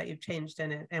 or, that you've changed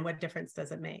in it, and what difference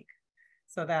does it make?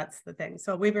 So that's the thing.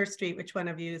 So Weaver Street, which one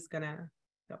of you is gonna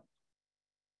go?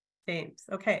 James,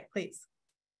 okay, please.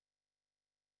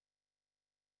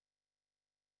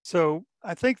 So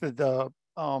I think that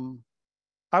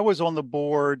I was on the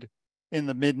board in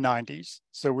the mid-90s.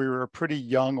 So we were a pretty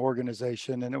young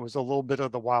organization, and it was a little bit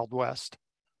of the Wild West.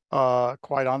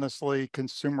 Quite honestly,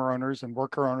 consumer owners and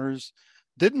worker owners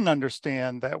didn't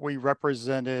understand that we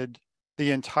represented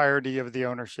the entirety of the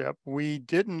ownership. We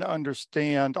didn't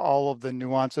understand all of the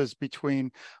nuances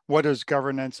between what is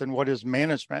governance and what is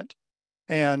management.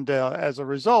 And as a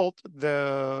result,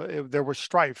 there was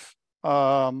strife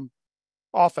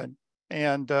often.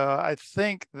 And I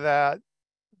think that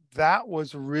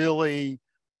was really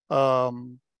our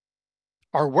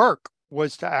work,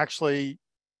 was to actually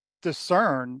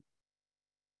discern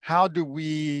how do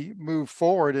we move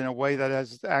forward in a way that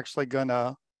is actually going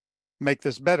to make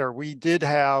this better. We did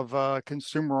have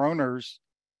consumer owners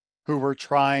who were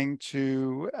trying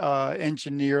to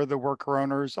engineer the worker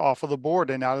owners off of the board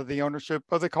and out of the ownership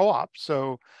of the co-op.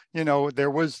 So,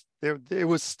 it was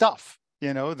stuff,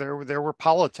 there were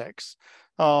politics.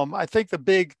 I think the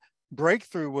big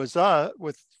breakthrough was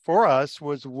for us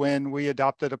was when we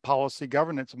adopted a policy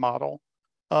governance model,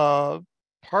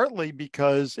 partly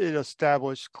because it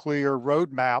established clear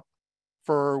roadmap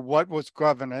for what was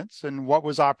governance and what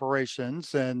was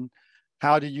operations, and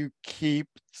how do you keep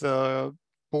the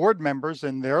board members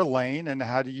in their lane, and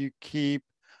how do you keep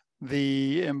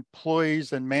the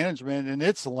employees and management in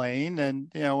its lane,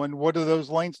 and and what do those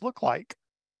lanes look like?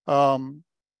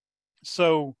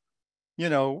 So,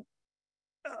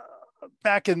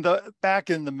 back in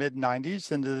the mid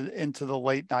 90s into the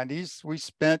late 90s, we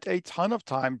spent a ton of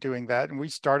time doing that. And we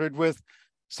started with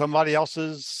somebody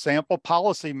else's sample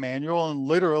policy manual and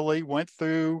literally went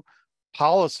through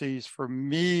policies for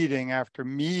meeting after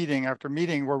meeting after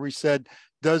meeting, where we said,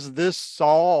 does this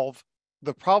solve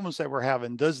the problems that we're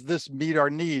having? Does this meet our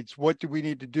needs? What do we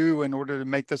need to do in order to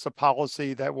make this a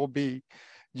policy that will be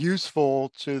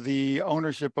useful to the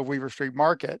ownership of Weaver Street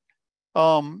Market?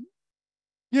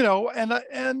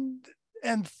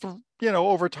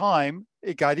 Over time,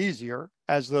 it got easier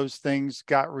as those things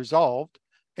got resolved.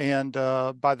 And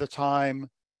by the time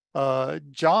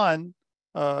John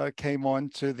came on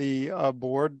to the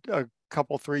board a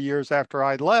couple, 3 years after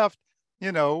I left,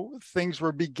 things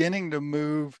were beginning to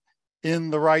move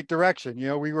in the right direction.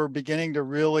 We were beginning to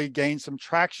really gain some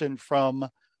traction from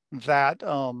that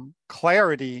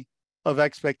clarity of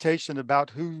expectation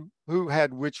about who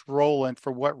had which role and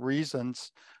for what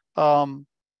reasons.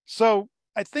 So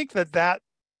I think that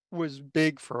was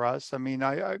big for us. I mean,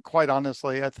 I quite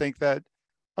honestly, I think that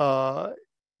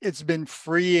it's been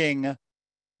freeing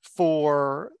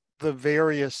for the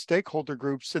various stakeholder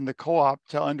groups in the co-op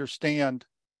to understand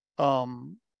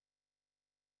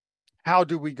how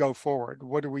do we go forward?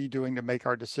 What are we doing to make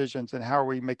our decisions? And how are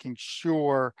we making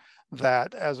sure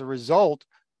that as a result,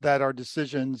 that our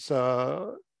decisions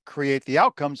create the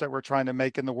outcomes that we're trying to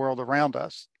make in the world around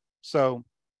us? So,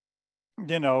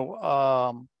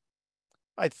 I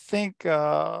think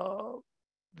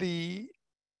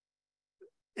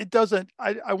it doesn't,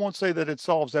 I won't say that it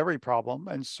solves every problem.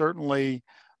 And certainly,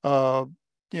 I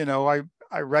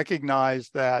recognize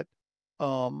that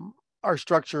our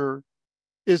structure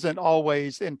isn't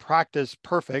always in practice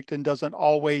perfect and doesn't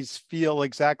always feel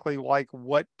exactly like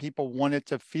what people want it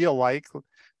to feel like.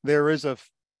 There is a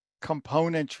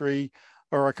componentry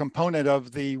or a component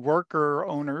of the worker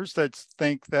owners that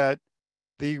think that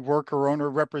the worker owner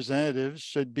representatives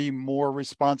should be more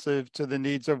responsive to the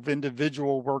needs of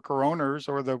individual worker owners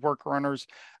or the worker owners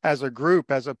as a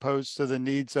group, as opposed to the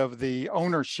needs of the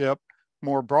ownership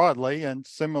more broadly. And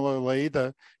similarly,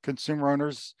 the consumer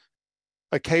owners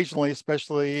occasionally,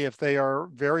 especially if they are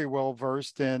very well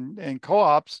versed in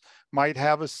co-ops, might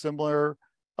have a similar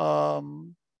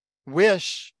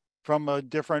wish from a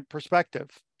different perspective.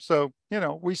 So, you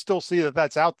know, we still see that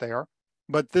that's out there,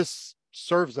 but this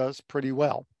serves us pretty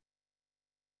well.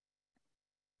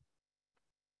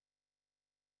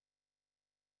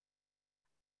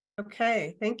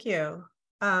 Okay, thank you.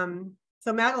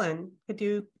 So Madeline, could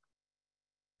you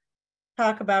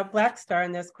talk about Black Star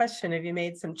in this question? Have you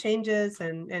made some changes,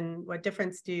 and what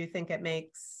difference do you think it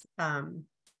makes, that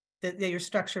your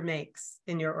structure makes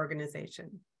in your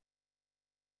organization?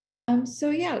 So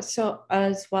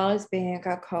as well as being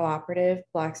a cooperative,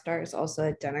 Black Star is also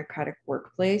a democratic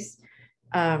workplace.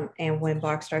 And when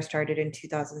Black Star started in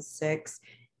 2006,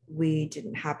 we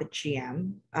didn't have a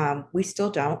GM. We still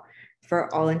don't,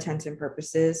 for all intents and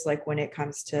purposes, like when it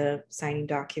comes to signing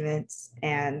documents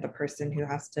and the person who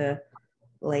has to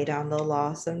lay down the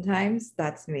law sometimes,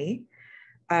 that's me.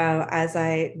 As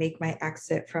I make my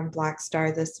exit from Black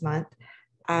Star this month,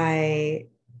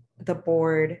 the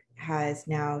board has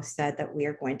now said that we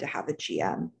are going to have a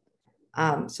GM.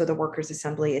 So the Workers'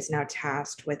 Assembly is now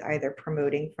tasked with either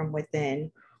promoting from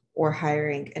within or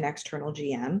hiring an external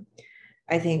GM.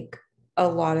 I think a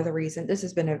lot of the reason, this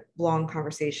has been a long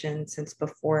conversation since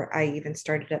before I even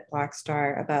started at Black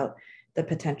Star, about the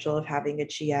potential of having a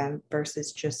GM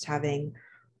versus just having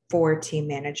 4 team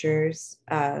managers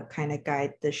kind of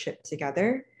guide the ship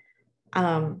together.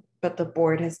 But the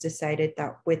board has decided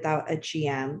that without a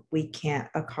GM, we can't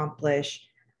accomplish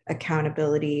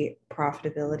accountability,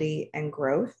 profitability, and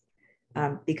growth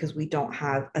because we don't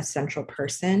have a central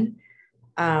person.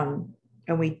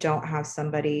 And we don't have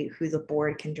somebody who the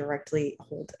board can directly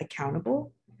hold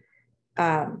accountable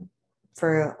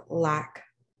for lack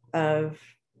of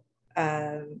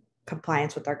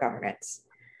compliance with our governance.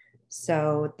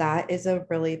 So that is a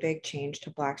really big change to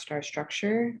Black Star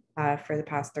structure. For the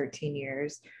past 13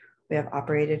 years, we have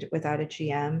operated without a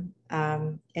GM,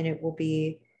 and it will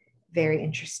be very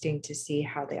interesting to see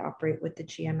how they operate with the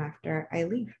GM after I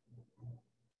leave.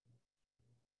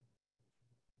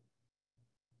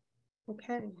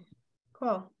 Okay,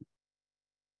 cool.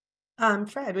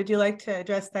 Fred, would you like to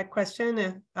address that question?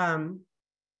 If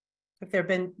there have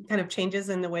been kind of changes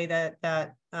in the way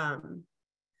that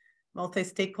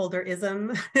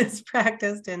multi-stakeholderism is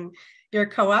practiced in your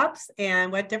co-ops,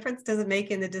 and what difference does it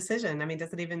make in the decision? I mean,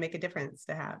 does it even make a difference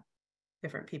to have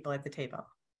different people at the table?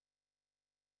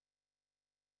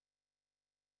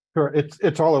 Sure,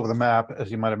 it's all over the map,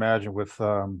 as you might imagine. With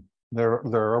there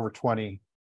are over 20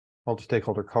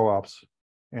 multi-stakeholder co-ops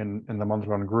in the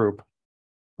Mondragon group.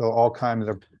 So all kinds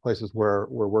of places where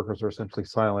workers are essentially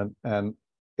silent, and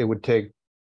it would take,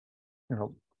 you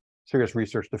know, serious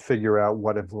research to figure out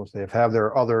what influence they have. There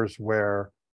are others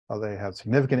where they have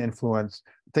significant influence.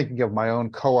 Thinking of my own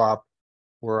co-op,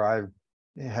 where I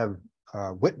have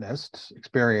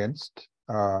experienced.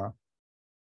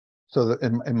 So that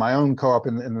in my own co-op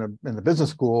in the business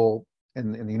school,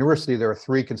 in the university, there are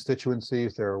 3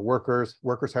 constituencies. There are workers.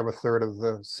 Workers have a third of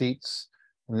the seats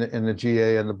in the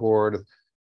GA and the board.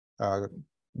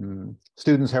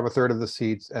 Students have a third of the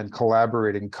seats, and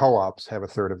collaborating co-ops have a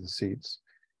third of the seats.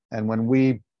 And when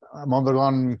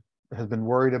Mondragon has been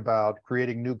worried about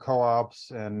creating new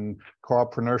co-ops and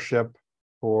co-oppreneurship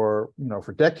for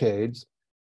decades,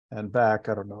 and back,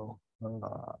 I don't know,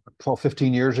 12,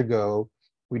 15 years ago,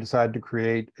 we decided to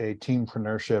create a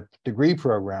teampreneurship degree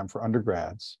program for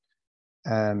undergrads.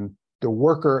 And the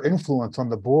worker influence on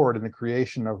the board in the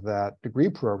creation of that degree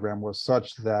program was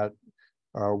such that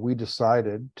we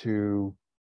decided to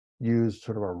use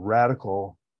sort of a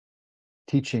radical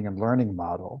teaching and learning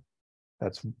model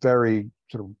that's very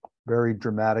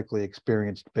dramatically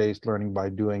experience-based learning by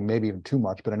doing, maybe even too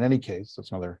much, but in any case,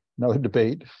 that's another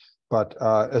debate. But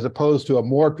as opposed to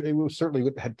it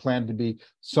certainly had planned to be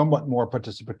somewhat more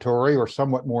participatory or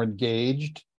somewhat more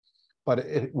engaged, but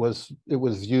it was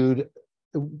viewed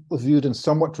in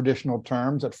somewhat traditional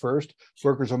terms at first.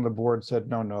 Workers on the board said,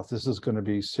 no, if this is going to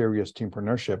be serious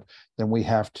teampreneurship, then we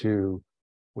have to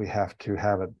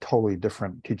have a totally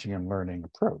different teaching and learning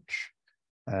approach.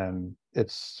 And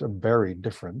it's a very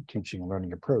different teaching and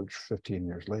learning approach 15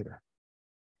 years later.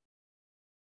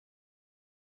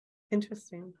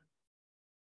 Interesting.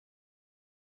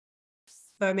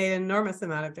 So it made an enormous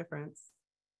amount of difference.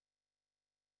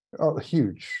 Oh,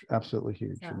 huge, absolutely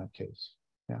huge in that case.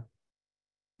 Yeah.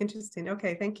 Interesting.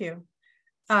 Okay, thank you.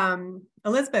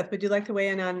 Elizabeth, would you like to weigh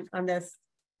in on this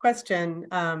question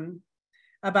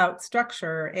about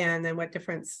structure, and then what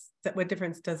difference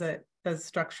does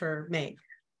structure make,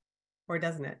 or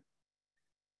doesn't it?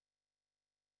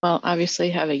 Well,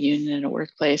 obviously, have a union in a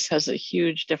workplace has a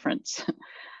huge difference.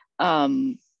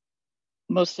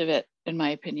 Most of it, in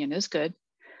my opinion, is good.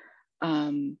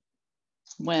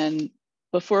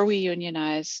 Before we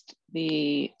unionized,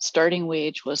 the starting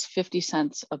wage was 50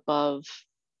 cents above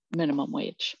minimum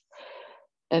wage.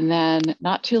 And then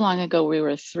not too long ago, we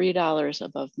were $3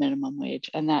 above minimum wage.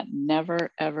 And that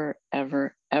never, ever,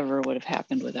 ever, ever would have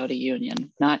happened without a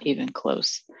union, not even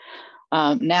close.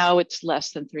 Now it's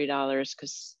less than $3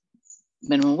 because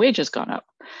minimum wage has gone up.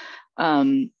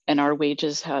 And our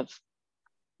wages have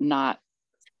not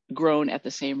grown at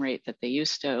the same rate that they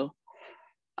used to.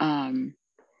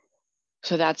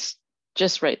 So that's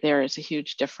just right there is a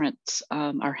huge difference.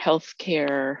 Our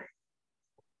healthcare,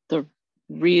 the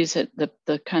reason,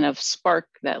 the kind of spark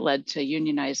that led to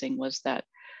unionizing was that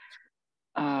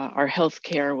our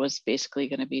healthcare was basically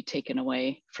going to be taken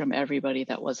away from everybody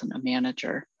that wasn't a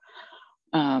manager.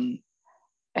 And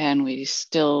we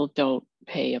still don't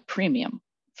pay a premium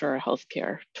for our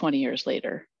healthcare 20 years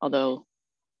later, although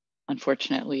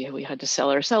unfortunately we had to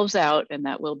sell ourselves out, and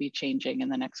that will be changing in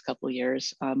the next couple of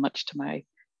years, much to my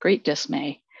great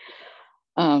dismay.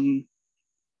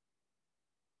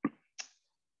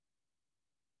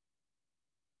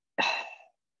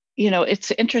 You know,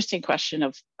 it's an interesting question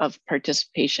of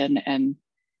participation, and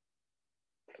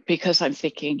because I'm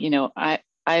thinking, you know, I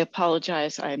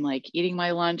apologize. I'm like eating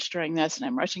my lunch during this, and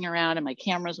I'm rushing around, and my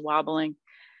camera's wobbling,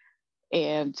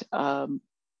 and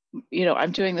you know,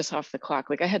 I'm doing this off the clock.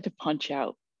 Like I had to punch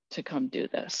out to come do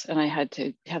this, and I had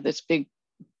to have this big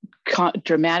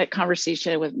dramatic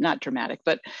conversation with, not dramatic,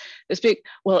 but this big,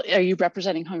 well, are you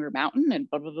representing Hunger Mountain, and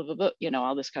blah, blah, blah, blah, blah, you know,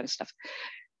 all this kind of stuff.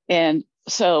 And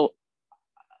so,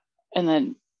 and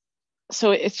then,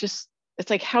 so it's just, it's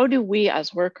like, how do we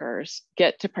as workers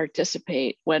get to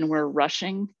participate when we're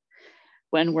rushing,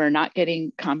 when we're not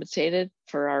getting compensated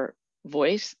for our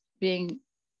voice being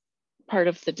part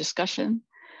of the discussion?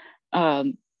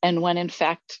 And when in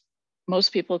fact,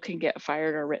 most people can get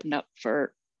fired or written up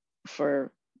for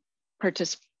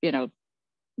you know,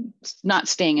 not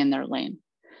staying in their lane.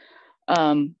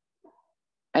 And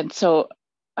so,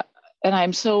 and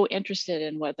I'm so interested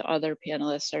in what the other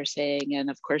panelists are saying. And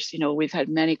of course, you know, we've had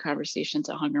many conversations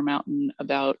at Hunger Mountain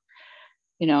about,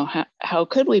 you know, how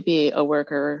could we be a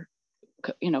worker,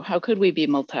 you know, how could we be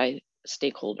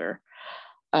multi-stakeholder?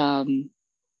 And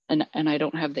I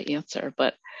don't have the answer,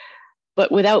 but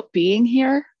without being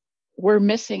here, we're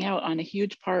missing out on a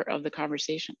huge part of the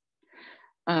conversation.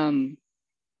 And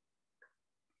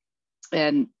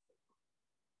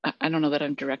I don't know that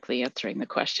I'm directly answering the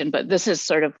question, but this is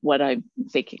sort of what I'm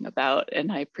thinking about,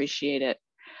 and I appreciate it.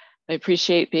 I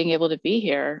appreciate being able to be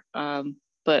here,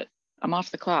 but I'm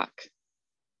off the clock.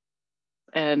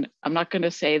 And I'm not going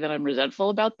to say that I'm resentful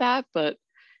about that, but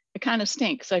it kind of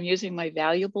stinks. I'm using my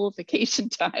valuable vacation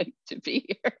time to be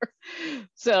here.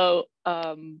 So,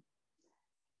 and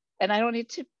I don't need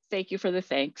to thank you for the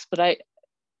thanks, but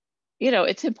you know,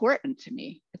 it's important to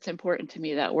me. It's important to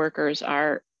me that workers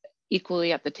are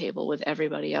equally at the table with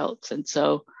everybody else. And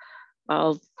so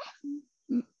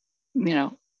you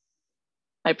know,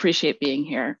 I appreciate being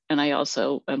here. And I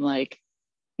also am like,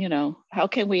 you know, how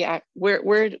can we act,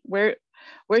 where's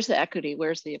the equity?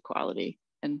 Where's the equality?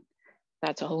 And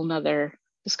that's a whole nother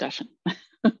discussion.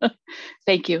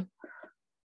 Thank you.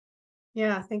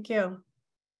 Yeah, thank you.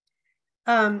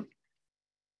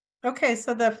 Okay,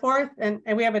 so the fourth, and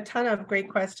we have a ton of great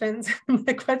questions,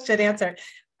 the question answer.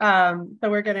 So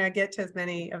we're going to get to as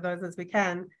many of those as we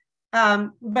can.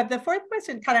 But the fourth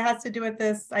question kind of has to do with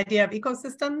this idea of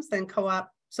ecosystems and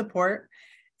co-op support.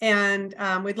 And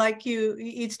we'd like you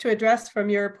each to address from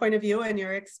your point of view and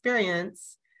your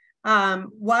experience,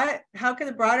 how can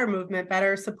the broader movement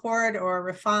better support or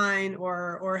refine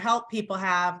or help people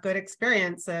have good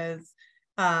experiences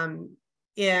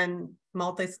in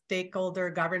multi-stakeholder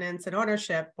governance and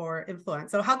ownership or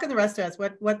influence? So how can the rest of us,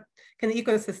 what can the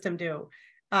ecosystem do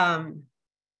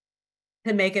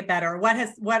to make it better? What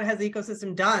has the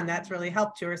ecosystem done that's really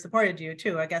helped you or supported you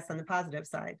too, I guess, on the positive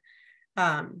side?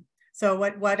 So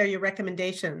what are your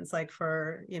recommendations, like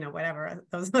for, you know, whatever,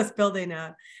 those of us building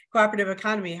a cooperative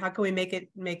economy, how can we bring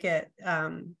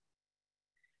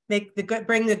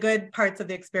the good parts of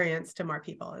the experience to more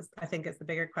people, I think is the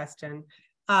bigger question.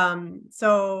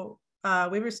 So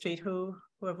Weaver Street, who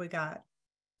have we got?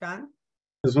 John?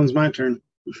 This one's my turn.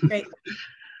 Great.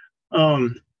 Well,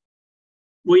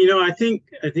 you know, I think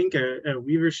at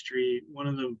Weaver Street, one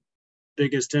of the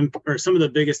some of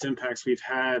the biggest impacts we've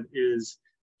had is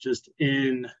just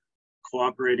in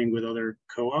cooperating with other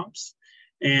co-ops.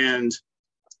 And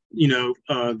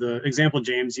the example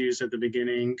James used at the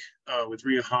beginning with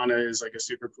Rihanna is like a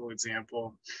super cool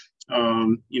example.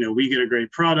 We get a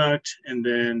great product, and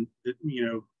then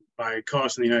by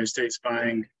co-ops in the United States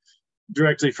buying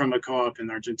directly from a co-op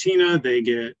in Argentina, they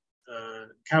get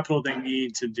capital they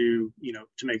need to do,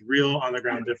 to make real on the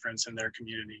ground difference in their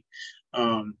community.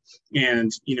 I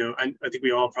think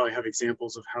we all probably have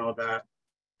examples of how that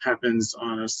happens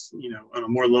on a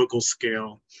more local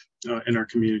scale in our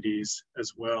communities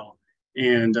as well.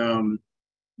 And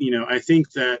I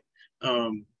think that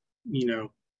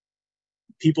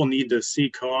people need to see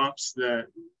co-ops that.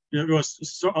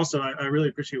 Also, I really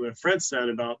appreciate what Fred said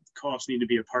about co-ops need to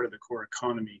be a part of the core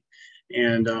economy.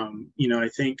 And I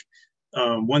think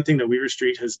one thing that Weaver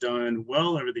Street has done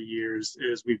well over the years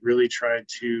is we've really tried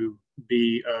to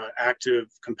be an active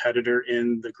competitor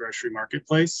in the grocery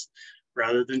marketplace,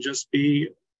 rather than just be,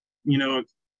 a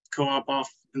co-op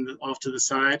off to the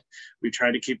side. We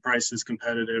try to keep prices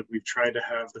competitive. We've tried to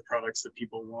have the products that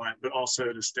people want, but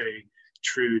also to stay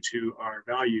true to our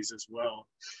values as well.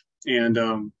 And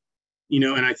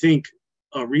and I think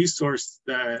a resource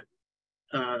that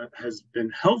has been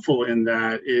helpful in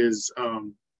that is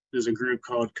there's a group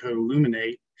called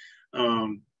Co-Illuminate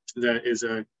that is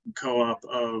a co-op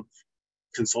of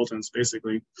consultants,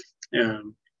 basically.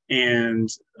 And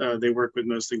they work with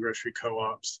mostly grocery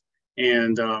co-ops.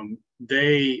 And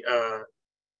they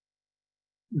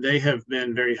have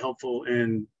been very helpful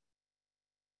in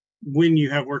when you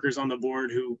have workers on the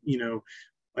board who,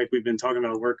 like we've been talking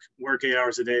about, work 8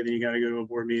 hours a day, then you got to go to a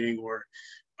board meeting. Or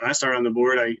when I started on the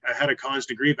board, I had a college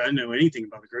degree, but I didn't know anything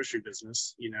about the grocery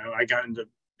business. I got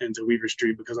into Weaver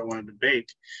Street because I wanted to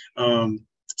bake.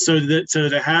 So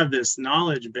to have this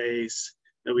knowledge base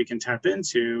that we can tap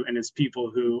into, and it's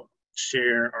people who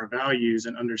share our values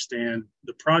and understand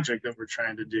the project that we're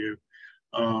trying to do,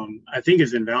 I think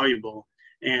is invaluable.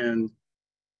 And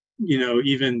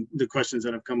even the questions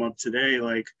that have come up today,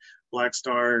 like Black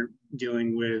Star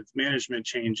dealing with management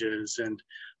changes, and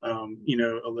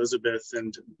Elizabeth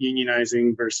and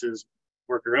unionizing versus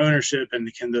worker ownership,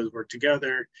 and can those work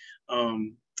together?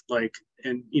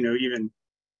 Even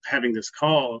having this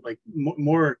call, like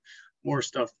more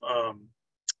stuff,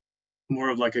 more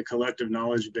of like a collective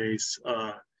knowledge base,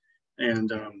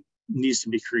 and needs to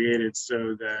be created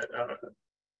so that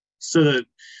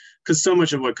because so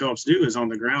much of what co-ops do is on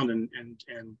the ground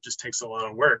and just takes a lot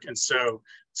of work. And so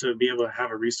to be able to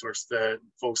have a resource that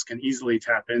folks can easily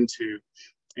tap into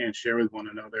and share with one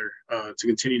another to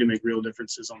continue to make real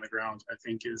differences on the ground, I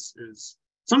think is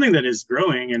something that is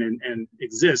growing and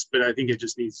exists, but I think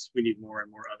we need more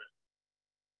and more of it.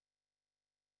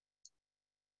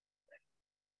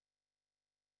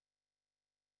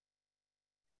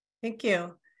 Thank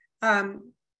you.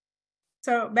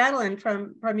 So Madeline,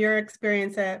 from your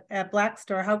experience at Black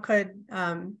Star, how could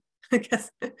I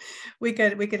guess we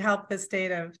could help the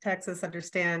state of Texas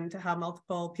understand how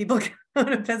multiple people can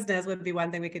own a business? Would be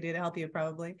one thing we could do to help you,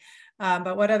 probably.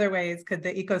 But what other ways could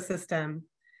the ecosystem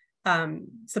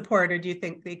support, or do you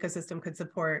think the ecosystem could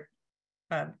support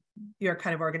your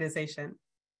kind of organization?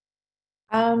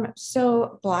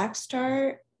 So Black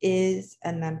Star is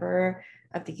a member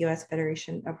of the U.S.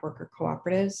 Federation of Worker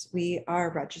Cooperatives. We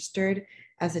are registered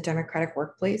as a democratic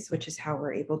workplace, which is how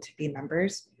we're able to be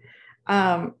members.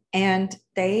 And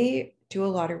they do a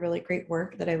lot of really great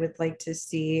work that I would like to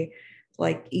see,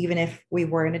 like even if we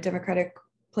were in a democratic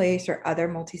place, or other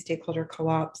multi-stakeholder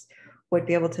co-ops would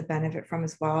be able to benefit from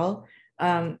as well.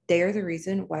 They are the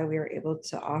reason why we are able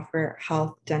to offer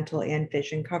health, dental, and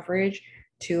vision coverage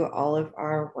to all of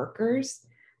our workers.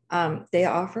 They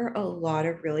offer a lot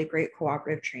of really great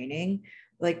cooperative training.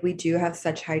 Like, we do have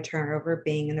such high turnover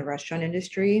being in the restaurant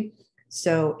industry.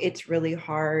 So it's really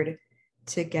hard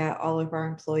to get all of our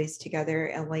employees together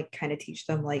and like kind of teach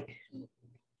them like,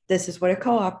 this is what a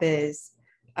co-op is.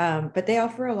 But they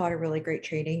offer a lot of really great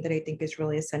training that I think is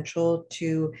really essential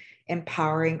to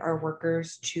empowering our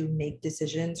workers to make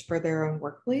decisions for their own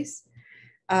workplace.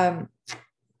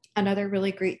 Another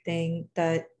really great thing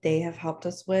that they have helped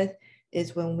us with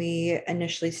is when we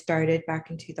initially started back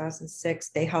in 2006,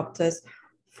 they helped us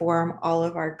form all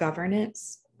of our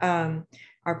governance,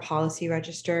 our policy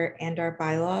register, and our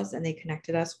bylaws, and they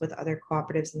connected us with other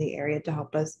cooperatives in the area to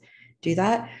help us do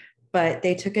that. But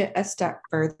they took it a step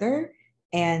further,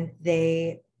 and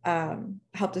they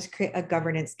helped us create a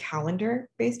governance calendar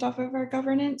based off of our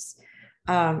governance.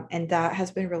 And that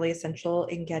has been really essential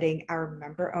in getting our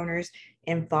member owners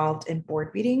involved in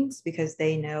board meetings, because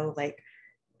they know like,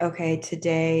 okay,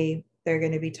 today they're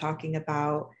going to be talking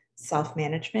about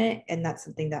self-management, and that's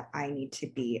something that I need to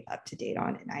be up to date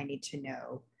on, and I need to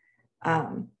know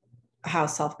how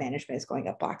self-management is going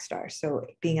at Blackstar. So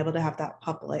being able to have that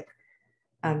public,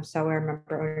 so our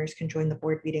member owners can join the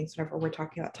board meetings whenever we're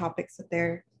talking about topics that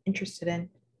they're interested in.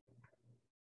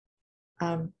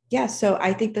 Yeah, so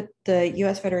I think that the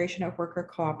U.S. Federation of Worker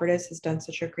Cooperatives has done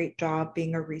such a great job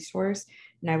being a resource,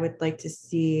 and I would like to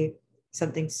see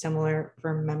something similar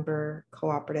for member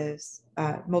cooperatives,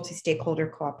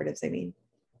 multi-stakeholder cooperatives, I mean.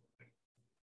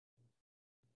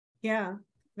 Yeah,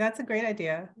 that's a great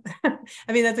idea.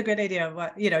 I mean, that's a great idea of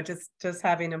what, just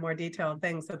having a more detailed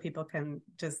thing so people can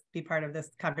just be part of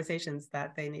this conversations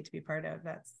that they need to be part of.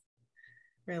 That's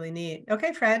really neat.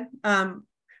 Okay, Fred,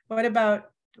 what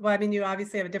about, well, I mean, you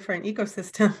obviously have a different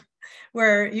ecosystem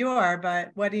where you are,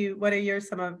 but what are your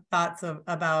thoughts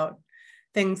about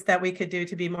things that we could do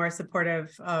to be more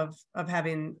supportive of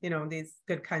having, these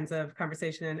good kinds of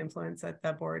conversation and influence at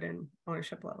the board and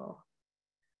ownership level?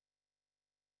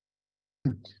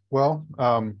 Well,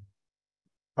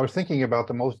 I was thinking about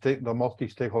the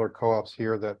multi-stakeholder co-ops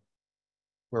here, that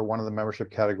where one of the membership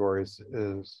categories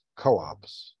is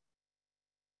co-ops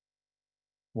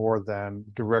more than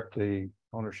directly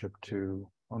ownership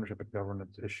and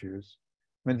governance issues.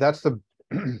 I mean, that's the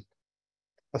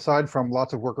aside from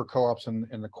lots of worker co-ops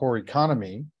in the core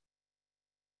economy,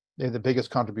 the biggest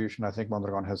contribution I think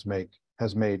Mondragon has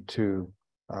made to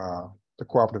the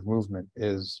cooperative movement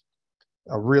is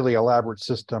a really elaborate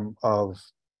system of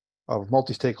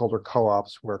multi-stakeholder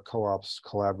co-ops where co-ops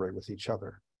collaborate with each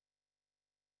other.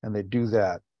 And they do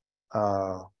that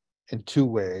in two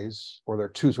ways, or there are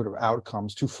two sort of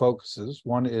outcomes, two focuses.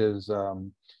 One is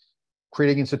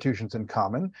creating institutions in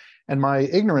common. And my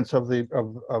ignorance of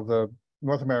the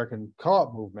North American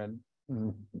co-op movement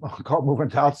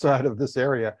outside of this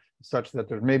area, such that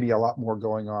there may be a lot more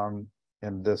going on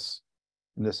in this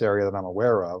area that I'm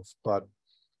aware of. But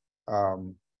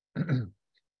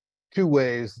two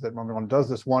ways that Mondragon does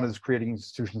this. One is creating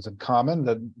institutions in common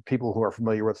that people who are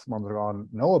familiar with Mondragon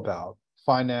know about.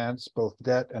 Finance, both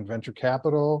debt and venture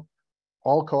capital.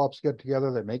 All co-ops get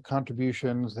together, they make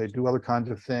contributions, they do other kinds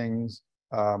of things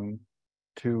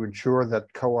to ensure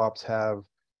that co-ops have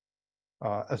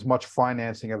as much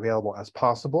financing available as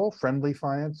possible, friendly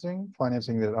financing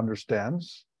that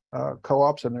understands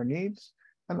co-ops and their needs,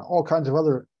 and all kinds of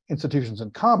other institutions in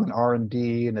common,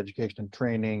 R&D and education and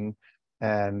training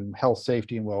and health,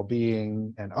 safety and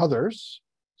well-being and others.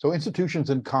 So institutions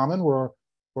in common where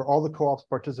all the co-ops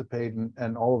participate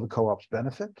and all of the co-ops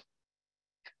benefit.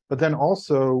 But then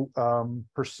also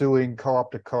pursuing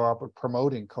co-op to co-op or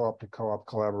promoting co-op to co-op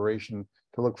collaboration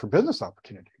to look for business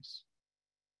opportunities.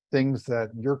 Things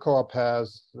that your co-op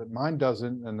has that mine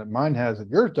doesn't, and that mine has that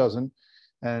yours doesn't.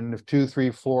 And if 2,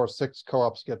 3, 4, 6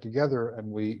 co-ops get together and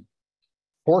we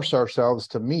force ourselves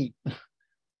to meet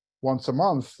once a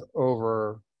month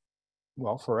over,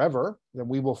 well, forever, then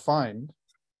we will find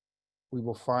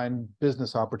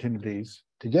business opportunities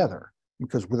together,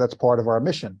 because that's part of our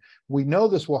mission. We know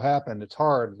this will happen. It's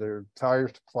hard. There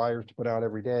are flyers to put out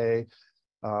every day.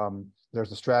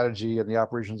 There's the strategy and the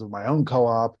operations of my own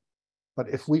co-op. But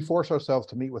if we force ourselves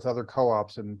to meet with other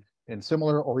co-ops in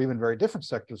similar or even very different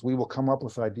sectors, we will come up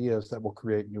with ideas that will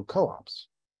create new co-ops.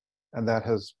 And that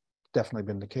has definitely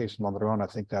been the case in Mondragon. I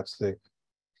think that's the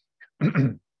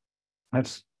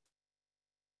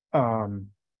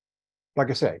like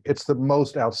I say, it's the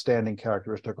most outstanding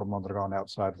characteristic of Mondragon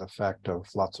outside of the fact of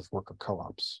lots of worker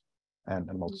co-ops and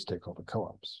multi-stakeholder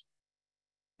co-ops.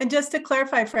 And just to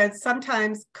clarify, Fred,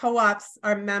 sometimes co-ops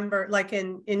are like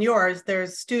in yours,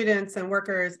 there's students and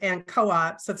workers and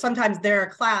co-ops. So sometimes they're a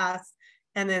class,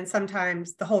 and then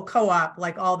sometimes the whole co-op,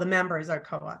 like all the members are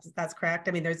co-ops. That's correct?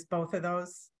 I mean, there's both of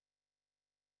those.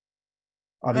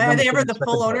 Are they ever the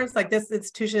full owners? Like this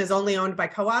institution is only owned by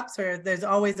co-ops, or there's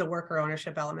always a worker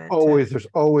ownership element? There's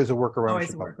always a worker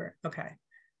ownership. Always a worker. Okay.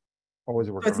 Always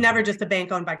a worker. So it's never just a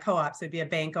bank owned by co-ops. It'd be a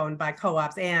bank owned by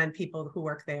co-ops and people who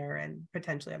work there and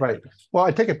potentially other people. Well,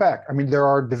 I take it back. I mean, there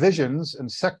are divisions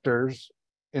and sectors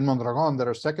in Mondragon that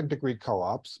are second-degree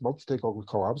co-ops, multi-stakeholder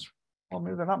co-ops. Well,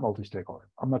 maybe they're not multi-stakeholder.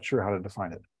 I'm not sure how to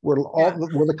define it. Where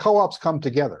the co-ops come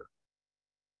together.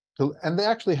 So, and they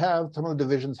actually have, some of the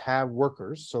divisions have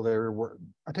workers. So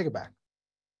I take it back.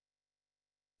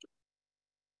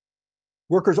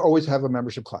 Workers always have a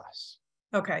membership class.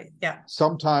 Okay, yeah.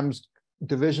 Sometimes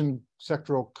division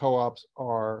sectoral co-ops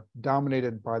are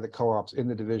dominated by the co-ops in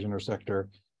the division or sector,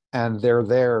 and they're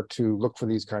there to look for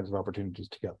these kinds of opportunities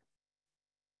together.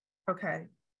 Okay.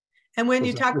 And when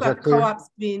you talk about co-ops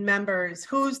being members,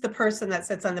 who's the person that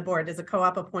sits on the board? Does a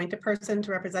co-op appoint a person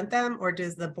to represent them, or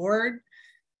does the board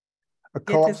A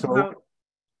co-op,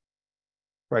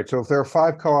 right. So if there are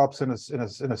 5 co-ops in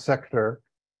a sector,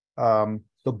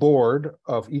 the board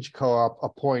of each co-op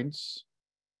appoints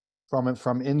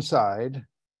from inside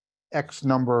X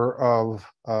number of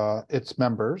its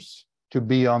members to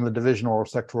be on the divisional or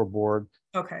sectoral board,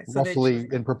 okay, so roughly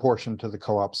in proportion to the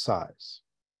co-op size.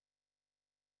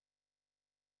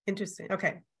 Interesting.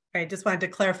 Okay. All right. Just wanted to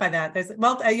clarify that.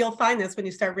 You'll find this when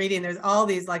you start reading. There's all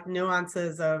these like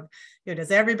nuances of,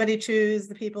 does everybody choose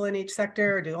the people in each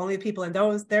sector, or do only people in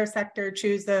their sector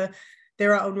choose their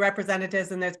own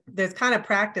representatives? And there's kind of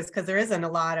practice, because there's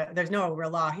no real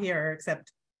law here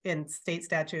except in state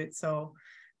statutes. So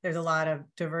there's a lot of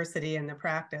diversity in the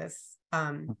practice.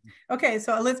 Okay,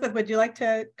 so Elizabeth, would you like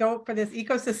to go for this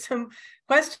ecosystem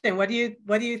question? What do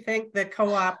you think the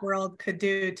co-op world could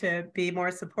do to be more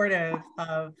supportive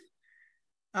of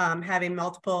having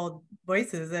multiple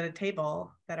voices at a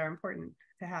table that are important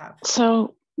to have?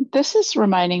 So this is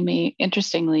reminding me,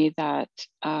 interestingly, that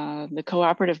the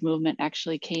cooperative movement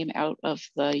actually came out of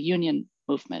the union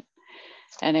movement.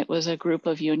 And it was a group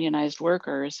of unionized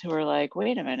workers who were like,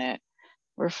 wait a minute,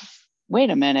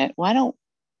 why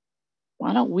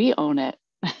don't we own it?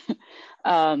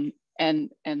 And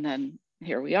then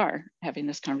here we are having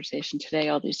this conversation today,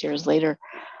 all these years later.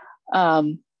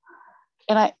 And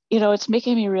it's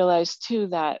making me realize too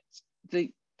that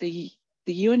the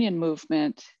union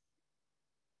movement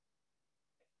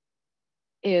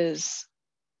is,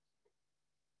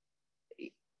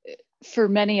 for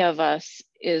many of us,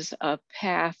 is a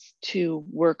path to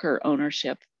worker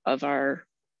ownership of our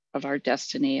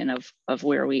destiny and of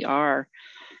where we are.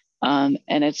 And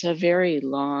it's a very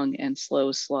long and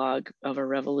slow slog of a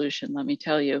revolution, let me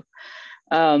tell you.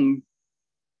 And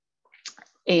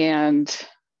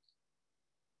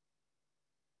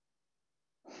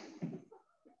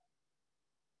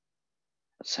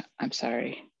so, I'm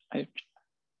sorry, I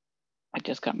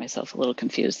just got myself a little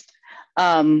confused.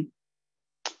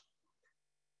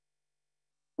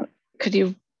 Could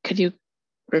you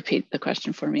repeat the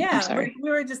question for me? Yeah, I'm sorry. we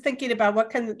were just thinking about what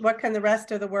can the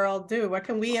rest of the world do? What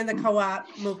can we in the co-op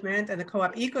movement and the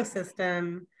co-op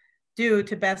ecosystem do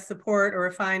to best support or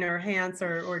refine or enhance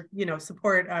or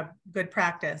support a good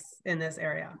practice in this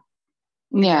area?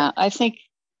 Yeah, I think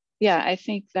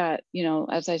that,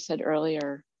 as I said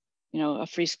earlier, a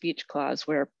free speech clause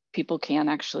where people can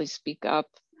actually speak up.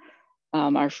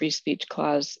 Our free speech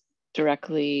clause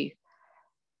directly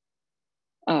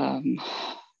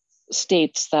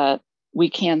states that we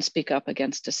can speak up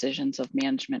against decisions of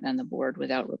management and the board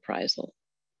without reprisal.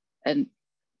 And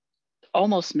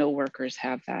almost no workers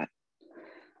have that.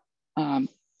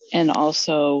 And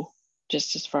also,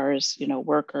 just as far as,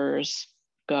 workers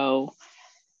go,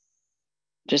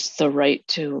 just the right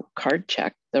to card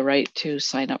check, the right to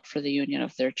sign up for the union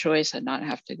of their choice and not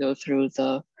have to go through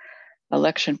the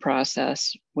election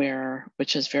process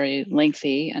which is very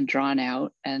lengthy and drawn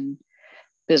out, and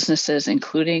businesses,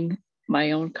 including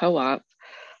my own co-op,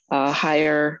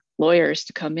 hire lawyers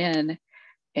to come in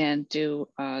and do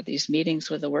these meetings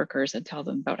with the workers and tell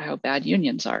them about how bad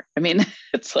unions are. I mean,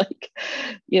 it's like,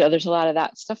 there's a lot of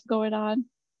that stuff going on,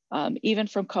 even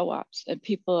from co-ops. And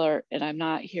and I'm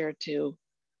not here to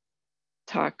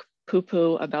talk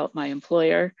poo-poo about my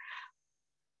employer,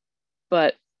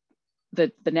 but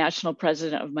the national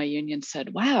president of my union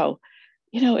said, wow,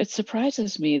 it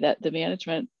surprises me that the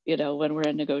management, when we're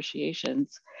in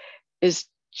negotiations, is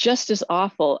just as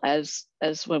awful as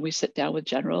when we sit down with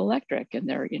General Electric and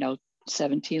there are,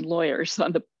 17 lawyers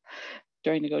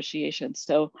during negotiations.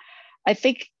 So I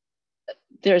think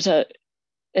there's an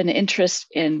interest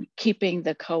in keeping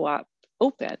the co-op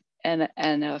open and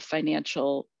a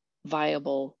financial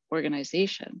viable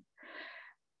organization.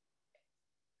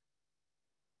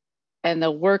 And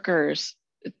the workers,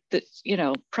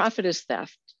 profit is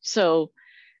theft. So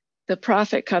the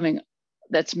profit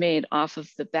that's made off of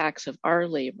the backs of our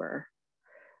labor,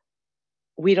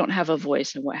 we don't have a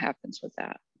voice in what happens with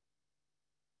that.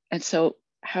 And so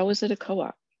how is it a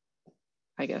co-op,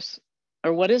 I guess?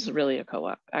 Or what is really a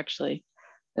co-op, actually,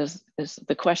 is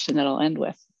the question that I'll end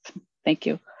with. Thank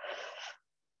you.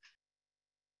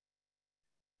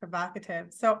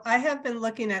 Provocative. So I have been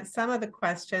looking at some of the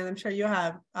questions. I'm sure you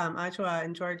have, Ajwa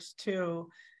and George too.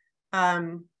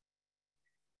 So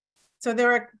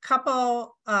there are a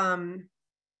couple, I'm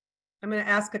going to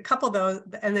ask a couple of those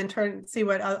and then see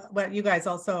what you guys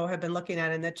also have been looking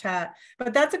at in the chat.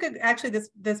 But that's a good, actually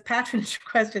this patronage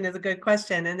question is a good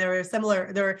question. And there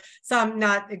are some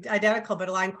not identical, but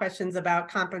aligned questions about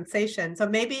compensation. So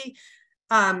maybe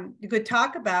you could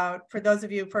talk about, for those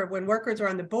of you, for when workers are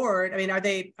on the board, I mean, are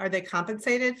they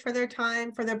compensated for their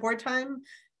time, for their board time?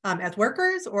 as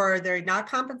workers, or they're not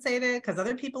compensated because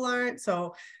other people aren't.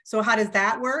 So how does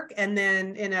that work? And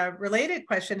then in a related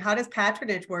question, how does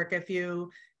patronage work if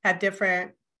you have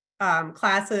different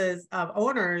classes of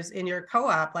owners in your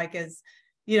co-op? Like, does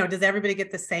everybody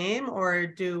get the same, or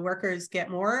do workers get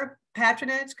more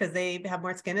patronage because they have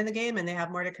more skin in the game and they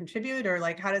have more to contribute, or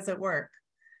like, how does it work?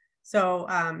 So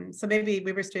maybe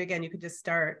Weaver Street, again, you could just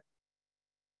start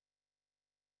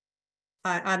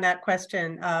on that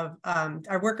question of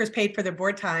are workers paid for their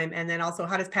board time, and then also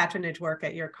how does patronage work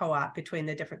at your co-op between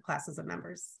the different classes of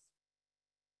members?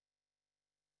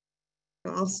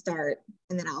 I'll start,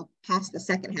 and then I'll pass the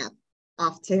second half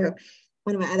off to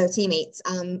one of my other teammates.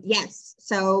 Yes,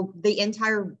 so the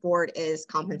entire board is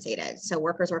compensated. So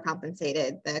workers are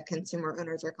compensated, the consumer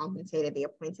owners are compensated, the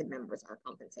appointed members are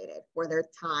compensated for their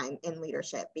time in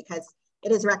leadership, because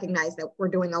it is recognized that we're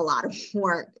doing a lot of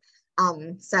work.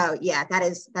 So yeah,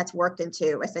 that's worked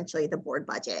into essentially the board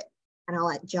budget. And I'll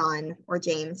let John or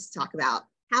James talk about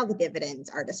how the dividends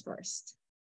are dispersed.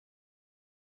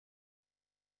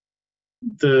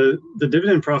 The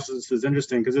dividend process is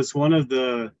interesting because it's one of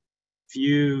the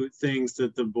few things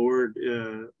that the board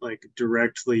like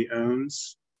directly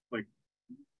owns, like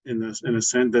in a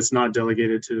sense that's not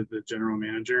delegated to the general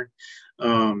manager.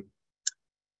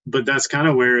 But that's kind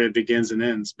of where it begins and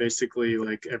ends. Basically,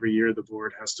 like every year the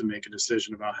board has to make a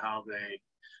decision about how they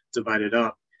divide it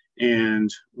up. And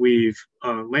we've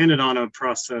landed on a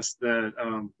process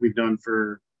that we've done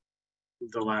for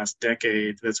the last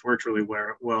decade that's worked really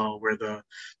well, where the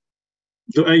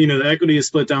equity is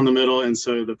split down the middle, and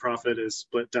so the profit is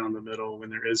split down the middle when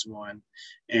there is one,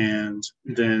 and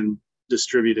then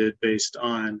distributed based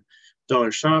on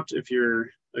dollars shopped if you're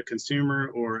a consumer,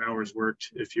 or hours worked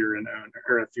if you're an owner,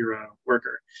 or if you're a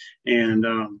worker. And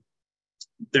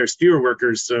there's fewer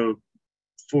workers, so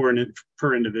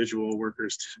per individual,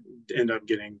 workers end up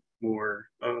getting more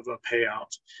of a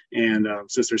payout. And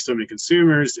since there's so many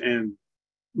consumers, and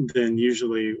then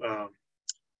usually we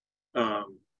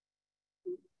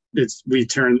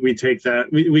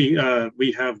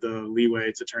have the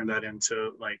leeway to turn that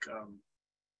into like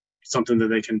something that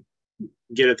they can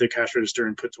get at their cash register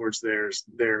and put towards their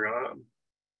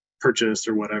purchase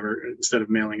or whatever, instead of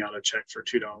mailing out a check for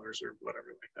 $2 or whatever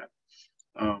like that.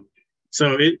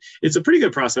 So it's a pretty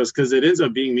good process because it ends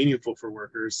up being meaningful for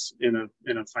workers in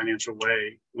a financial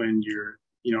way when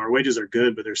our wages are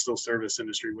good, but they're still service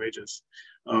industry wages.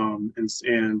 And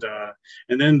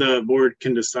then the board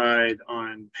can decide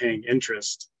on paying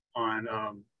interest on,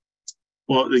 I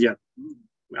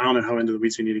don't know how into the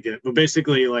weeds we need to get, but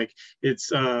basically like it's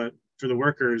for the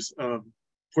workers, a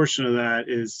portion of that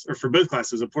is, or for both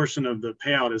classes, a portion of the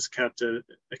payout is kept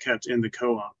in the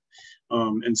co-op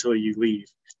until you leave.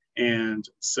 And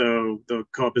so the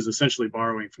co-op is essentially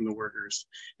borrowing from the workers.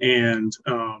 And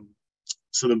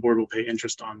so the board will pay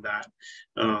interest on that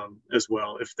as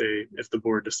well if the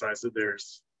board decides that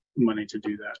there's money to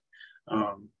do that.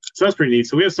 So that's pretty neat.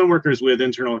 So we have some workers with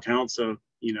internal accounts of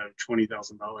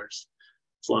 $20,000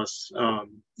 plus,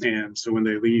 and so when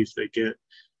they leave, they get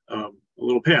a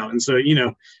little payout. And so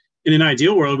in an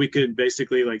ideal world, we could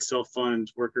basically like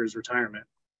self-fund workers' retirement.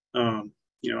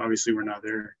 Obviously we're not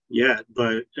there yet,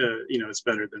 but it's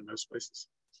better than most places.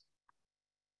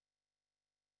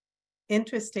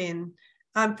 Interesting.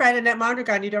 Fred, and at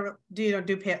Mondragon, you don't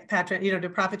do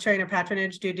profit sharing or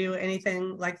patronage. Do you do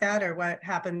anything like that, or what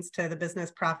happens to the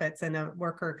business profits in a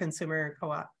worker consumer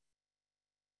co-op?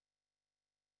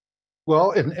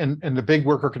 Well, in the big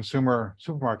worker consumer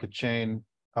supermarket chain,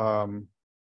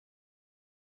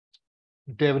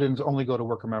 dividends only go to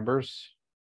worker members.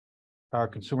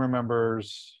 Consumer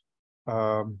members,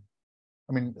 the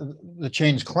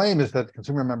chain's claim is that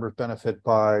consumer members benefit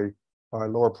by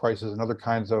lower prices and other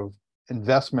kinds of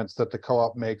investments that the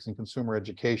co-op makes in consumer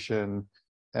education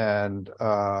and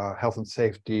health and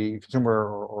safety,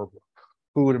 consumer or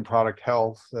food and product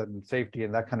health and safety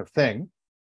and that kind of thing.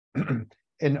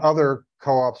 In other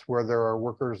co-ops where there are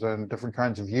workers and different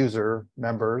kinds of user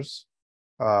members,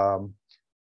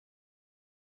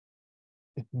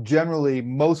 generally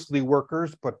mostly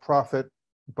workers, but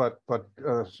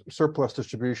surplus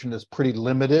distribution is pretty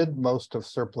limited. Most of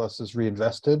surplus is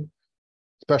reinvested,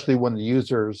 especially when the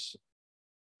users,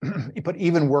 but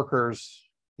even worker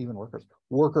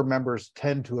members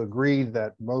tend to agree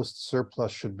that most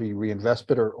surplus should be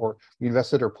reinvested or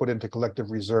put into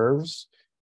collective reserves.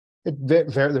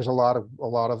 There's a lot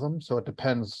of them, so it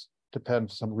depends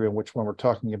some degree on which one we're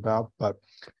talking about. But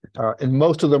in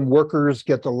most of them, workers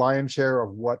get the lion's share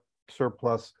of what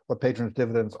patronage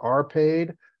dividends are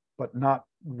paid, but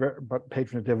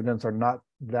patronage dividends are not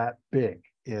that big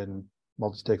in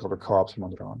multi-stakeholder co-ops and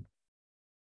Mondragon.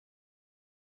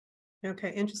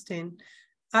 Okay, interesting.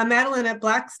 Madeline, at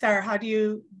Black Star, how do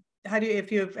you,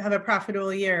 if you have a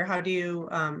profitable year, how do you,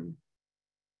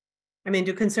 I mean,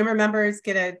 do consumer members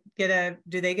do they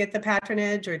get the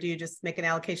patronage, or do you just make an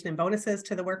allocation in bonuses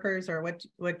to the workers, or what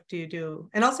do you do?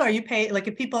 And also, are you paid, like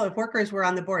if workers were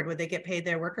on the board, would they get paid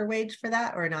their worker wage for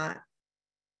that or not?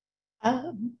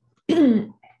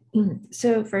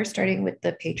 So first, starting with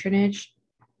the patronage,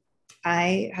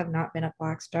 I have not been at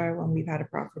Black Star when we've had a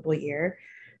profitable year.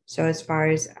 So as far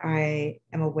as I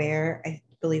am aware, I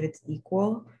believe it's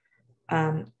equal.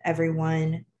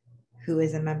 Everyone who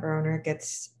is a member owner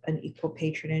gets an equal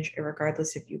patronage,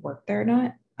 regardless if you work there or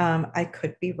not. I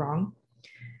could be wrong.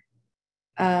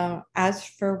 As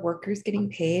for workers getting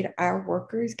paid, our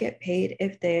workers get paid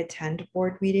if they attend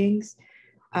board meetings.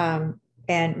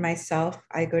 And myself,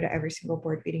 I go to every single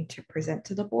board meeting to present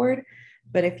to the board.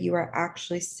 But if you are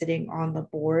actually sitting on the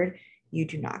board, you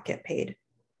do not get paid.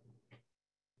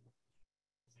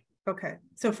 Okay,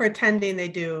 so for attending they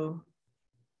do,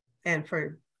 and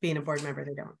for being a board member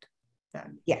they don't.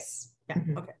 Yes. Yeah.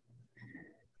 Okay.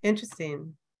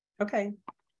 Interesting. Okay.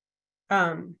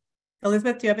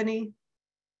 Elizabeth, do you have anything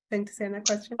to say on that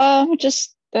question?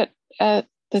 Just that at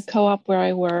the co-op where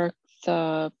I work,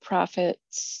 the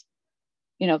profits,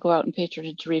 go out in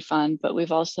patronage refund, but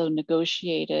we've also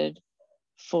negotiated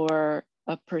for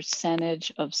a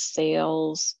percentage of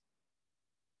sales,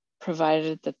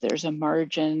 provided that there's a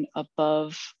margin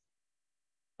above,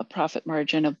 a profit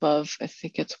margin above, I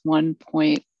think it's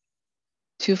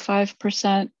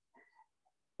 1.25%.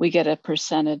 We get a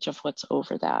percentage of what's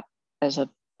over that as a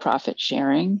profit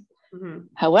sharing. Mm-hmm.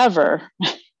 However,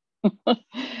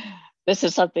 this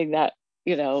is something that,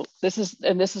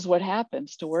 this is what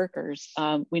happens to workers.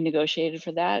 We negotiated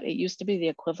for that. It used to be the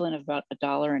equivalent of about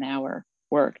 $1 an hour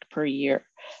worked per year,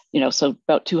 so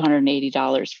about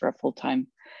 $280 for a full-time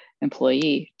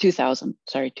employee,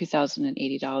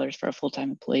 $2,080 for a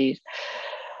full-time employee.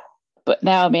 But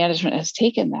now management has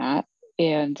taken that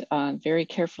and very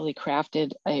carefully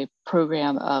crafted a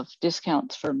program of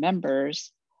discounts for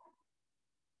members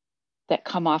that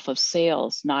come off of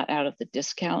sales, not out of the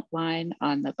discount line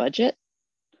on the budget.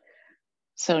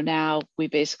 So now we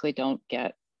basically don't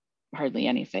get hardly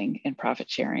anything in profit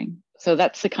sharing. So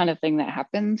that's the kind of thing that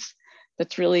happens.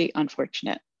 That's really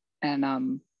unfortunate.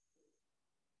 And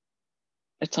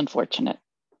it's unfortunate,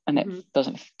 and it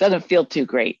doesn't feel too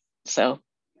great. So,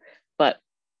 but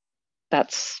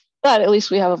at least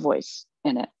we have a voice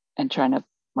in it and trying to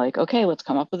okay, let's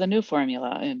come up with a new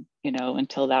formula, and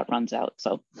until that runs out.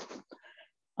 So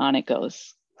on it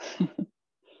goes.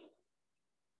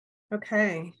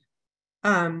 Okay.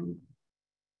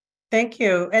 Thank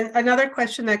you. And another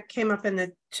question that came up in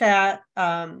the chat,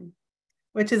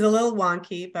 which is a little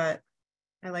wonky, but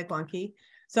I like wonky.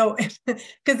 So,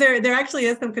 because there actually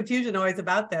is some confusion always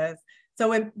about this.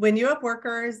 So when you have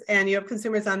workers and you have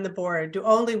consumers on the board, do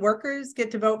only workers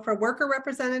get to vote for worker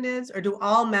representatives, or do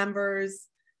all members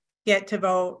get to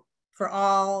vote for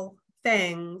all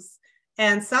things?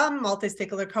 And some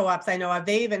multi-stakeholder co-ops I know of,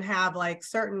 they even have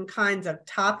certain kinds of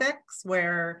topics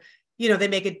where, they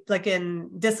make it in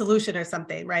dissolution or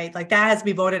something, right? That has to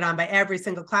be voted on by every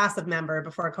single class of member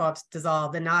before a co-op's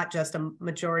dissolved, and not just a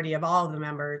majority of all of the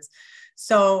members.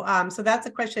 So, so that's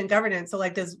a question in governance. So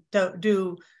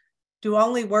do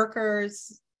only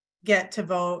workers get to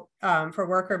vote for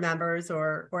worker members,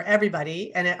 or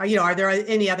everybody? And are there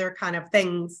any other kind of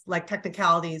things like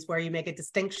technicalities where you make a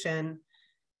distinction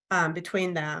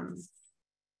between them?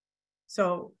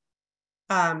 So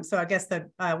so I guess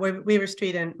that Weaver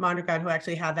Street and Mondragon, who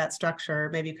actually have that structure,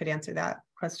 maybe you could answer that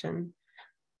question.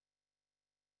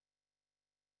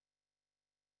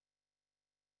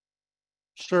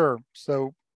 Sure.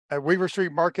 So at Weaver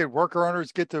Street Market, worker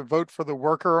owners get to vote for the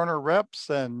worker owner reps,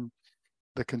 and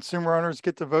the consumer owners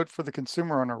get to vote for the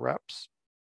consumer owner reps.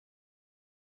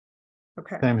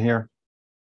 Okay. Same here.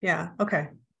 Yeah. Okay.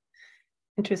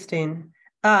 Interesting.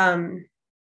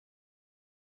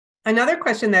 Another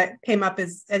question that came up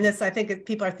is, and this I think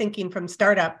people are thinking from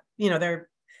startup,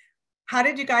 how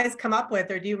did you guys come up with,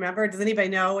 or do you remember, does anybody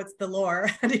know what's the lore?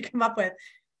 How do you come up with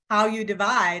how you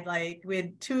divide? We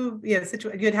had two,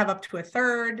 you'd have up to a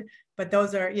third, but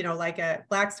those are, at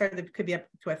Black Star, that could be up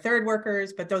to a third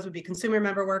workers, but those would be consumer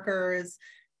member workers,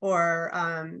 or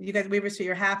you guys, Weaver Street,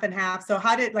 you're half and half. So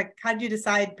how did you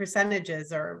decide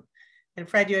percentages? And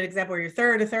Fred, you had an example where you're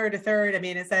a third. I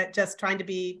mean, is that just trying to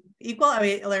be equal? I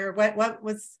mean, or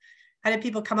how did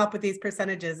people come up with these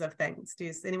percentages of things?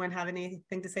 Does anyone have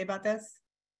anything to say about this?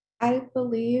 I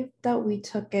believe that we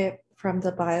took it from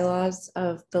the bylaws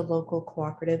of the local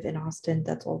cooperative in Austin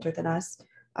that's older than us,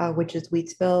 which is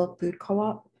Wheatsville Food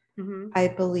Co-op. I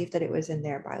believe that it was in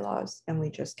their bylaws and we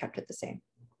just kept it the same.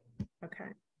 Okay.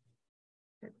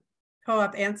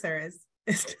 Co-op answer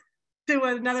is do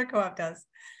what another co-op does.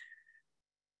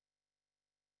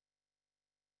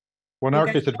 Well, in our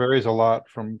case, it varies a lot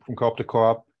from co-op to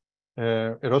co-op.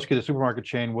 Eroski, the supermarket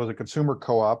chain, was a consumer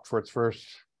co-op for its first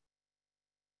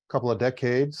couple of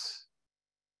decades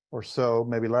or so,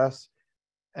 maybe less.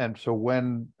 And so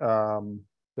when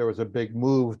there was a big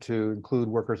move to include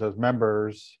workers as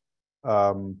members,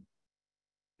 and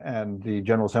the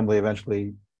General Assembly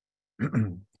eventually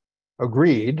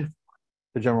agreed,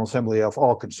 the General Assembly of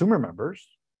all consumer members,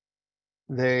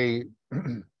 it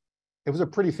was a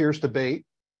pretty fierce debate,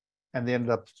 and they ended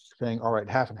up saying, all right,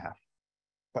 half and half,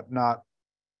 but not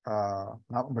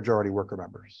majority worker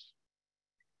members.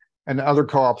 And other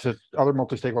co-ops, other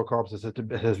multi-stakeholder co-ops, it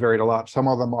has varied a lot. Some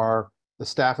of them are, the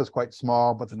staff is quite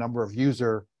small, but the number of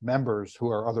user members who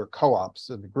are other co-ops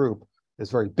in the group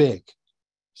is very big.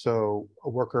 So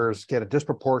workers get a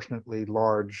disproportionately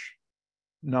large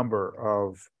number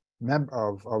of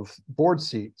board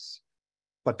seats,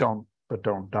 but don't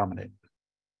dominate.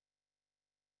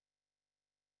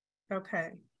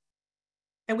 Okay.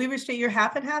 And Weaver Street, you're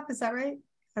half and half, is that right?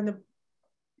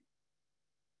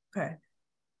 Okay.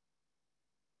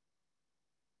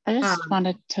 I just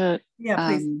wanted to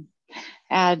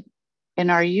add, in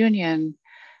our union,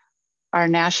 our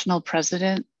national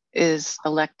president is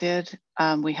elected.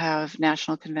 We have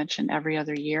national convention every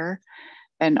other year,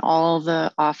 and all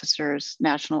the officers,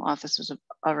 national officers of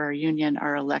our union,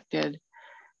 are elected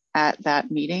at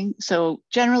that meeting. So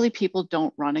generally people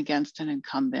don't run against an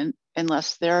incumbent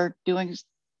unless they're doing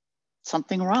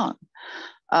something wrong.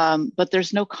 But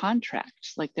there's no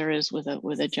contract like there is with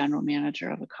a general manager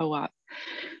of a co-op.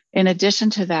 In addition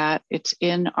to that, it's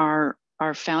in our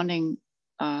founding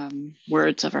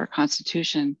words of our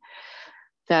Constitution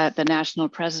that the national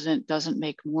president doesn't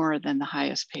make more than the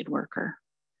highest paid worker.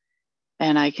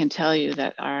 And I can tell you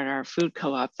that at our food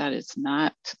co-op, that is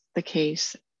not the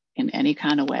case in any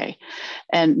kind of way.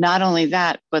 And not only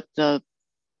that, but the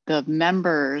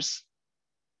members,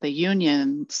 the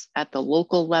unions at the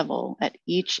local level at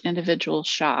each individual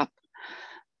shop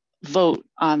vote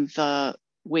on the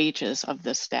wages of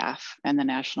the staff and the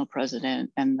national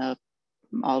president and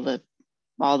all the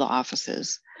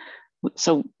offices.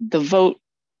 So the vote,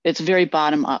 it's very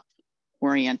bottom up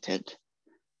oriented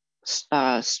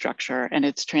structure, and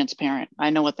it's transparent. I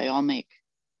know what they all make.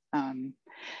 And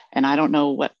I don't know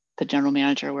what the general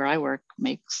manager where I work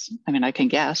makes. I mean, I can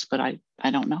guess, but I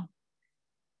don't know.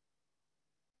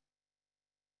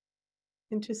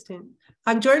 Interesting.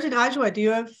 George and Ajwa, do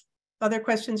you have other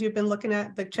questions you've been looking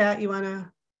at the chat you want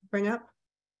to bring up?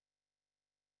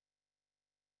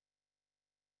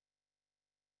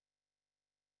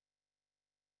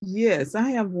 Yes,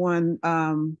 I have one.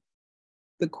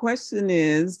 The question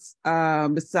is,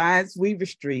 besides Weaver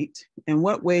Street, in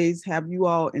what ways have you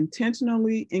all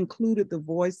intentionally included the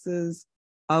voices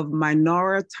of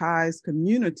minoritized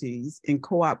communities in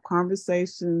co-op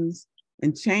conversations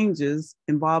and changes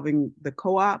involving the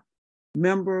co-op,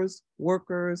 members,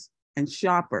 workers, and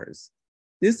shoppers?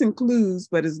 This includes,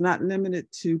 but is not limited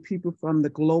to, people from the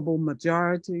global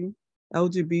majority,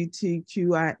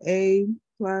 LGBTQIA+,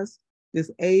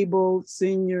 disabled,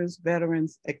 seniors,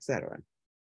 veterans, etc.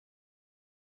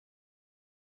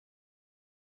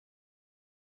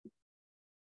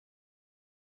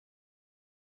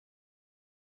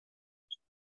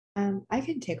 I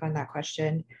can take on that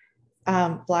question.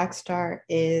 Black Star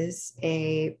is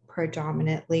a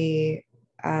predominantly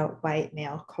white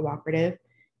male cooperative,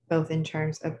 both in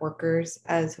terms of workers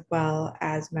as well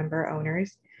as member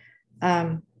owners.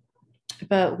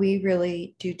 But we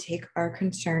really do take our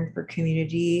concern for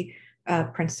community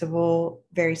principle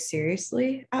very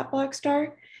seriously at Black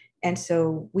Star. And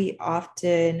so we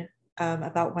often,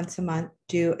 about once a month,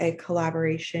 do a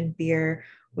collaboration beer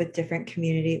with different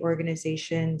community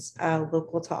organizations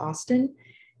local to Austin,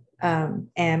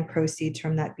 and proceeds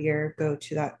from that beer go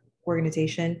to that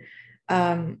organization.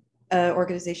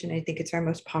 Organization, I think it's our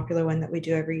most popular one that we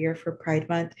do every year for Pride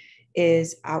Month,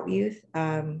 is Out Youth.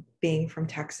 Being from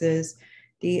Texas,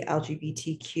 the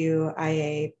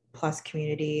LGBTQIA+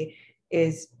 community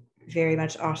is very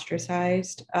much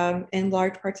ostracized in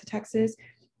large parts of Texas.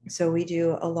 So we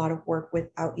do a lot of work with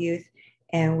Out Youth,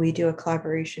 and we do a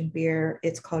collaboration beer.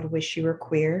 It's called Wish You Were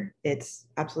Queer. It's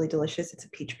absolutely delicious. It's a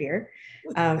peach beer.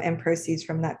 And proceeds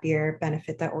from that beer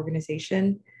benefit that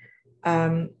organization.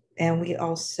 And we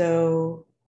also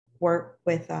work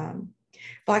with,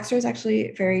 Black Star is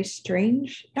actually very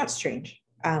strange, not strange.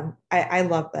 I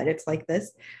love that it's like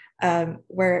this,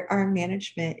 where our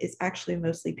management is actually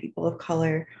mostly people of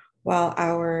color while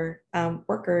our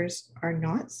workers are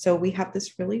not. So we have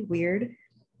this really weird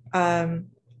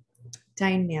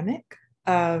dynamic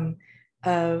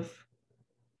of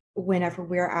whenever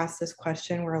we're asked this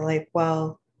question, we're like,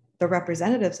 well, the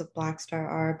representatives of Black Star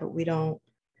are, but we don't,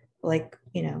 like,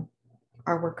 you know,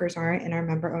 our workers aren't and our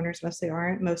member owners mostly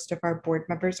aren't. Most of our board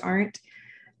members aren't.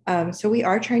 So we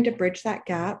are trying to bridge that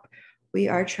gap. We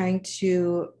are trying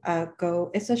to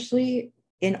go, especially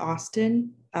in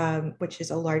Austin, which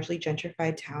is a largely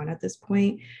gentrified town at this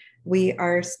point. We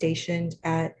are stationed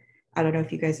at, I don't know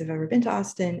if you guys have ever been to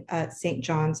Austin, at St.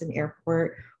 John's and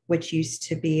Airport, which used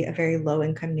to be a very low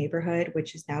income neighborhood,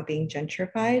 which is now being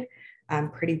gentrified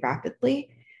pretty rapidly.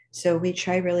 So we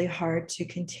try really hard to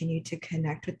continue to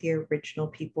connect with the original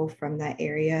people from that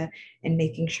area and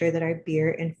making sure that our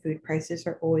beer and food prices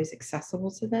are always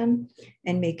accessible to them,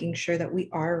 and making sure that we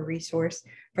are a resource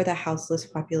for the houseless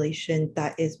population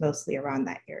that is mostly around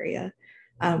that area.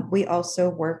 We also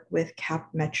work with Cap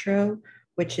Metro,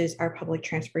 which is our public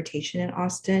transportation in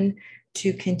Austin,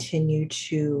 to continue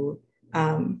to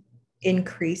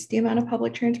increase the amount of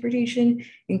public transportation,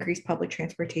 increase public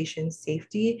transportation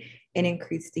safety, and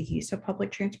increase the use of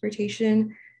public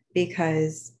transportation,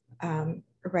 because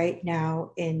right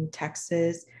now in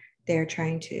Texas, they're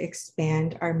trying to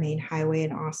expand our main highway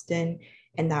in Austin,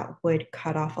 and that would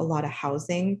cut off a lot of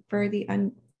housing for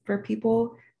for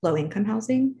people, low income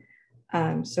housing.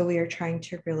 So we are trying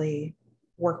to really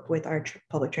work with our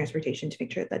public transportation to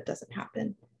make sure that doesn't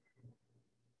happen.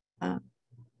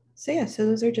 So yeah, so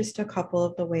those are just a couple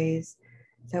of the ways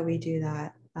that we do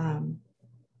that.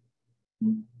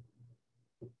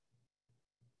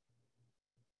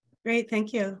 Great,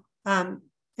 thank you.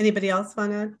 Anybody else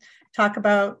want to talk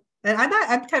about? And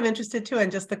I'm kind of interested too in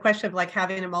just the question of like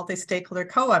having a multi-stakeholder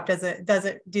co-op. Do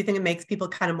you think it makes people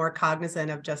kind of more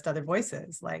cognizant of just other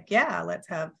voices? Like, yeah, let's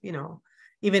have, you know,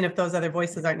 even if those other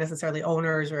voices aren't necessarily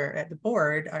owners or at the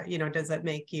board, you know, does it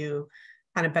make you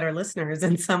kind of better listeners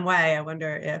in some way? I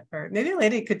wonder if, or maybe a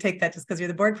lady could take that just because you're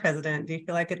the board president. Do you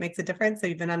feel like it makes a difference? So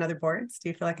you've been on other boards. Do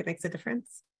you feel like it makes a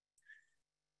difference?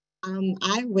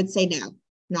 I would say no,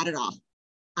 not at all.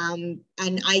 And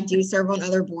I do serve on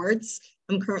other boards.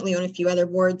 I'm currently on a few other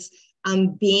boards.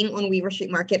 Being on Weaver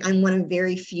Street Market, I'm one of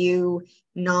very few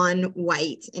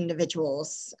non-white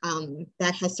individuals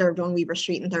that has served on Weaver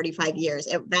Street in 35 years.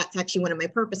 That's actually one of my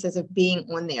purposes of being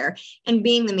on there and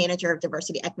being the manager of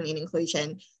diversity, equity, and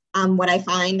inclusion. What I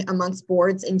find amongst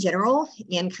boards in general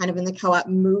and kind of in the co-op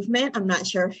movement, I'm not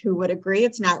sure who would agree.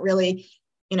 It's not really,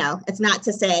 you know, it's not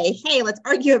to say, hey, let's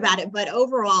argue about it, but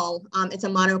overall, it's a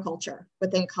monoculture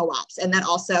within co-ops, and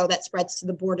that spreads to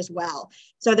the board as well.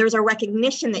 So there's a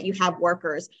recognition that you have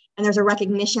workers, and there's a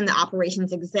recognition that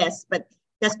operations exist, but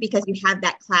just because you have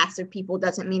that class of people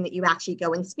doesn't mean that you actually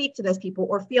go and speak to those people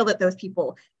or feel that those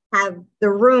people have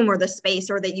the room or the space,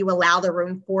 or that you allow the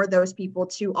room for those people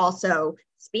to also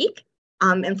speak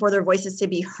and for their voices to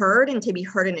be heard, and to be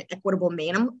heard in an equitable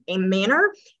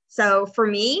manner. So for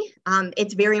me,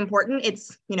 it's very important.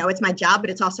 It's, you know, it's my job, but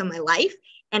it's also my life.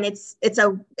 And it's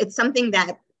something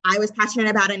that I was passionate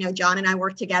about. I know John and I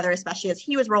worked together, especially as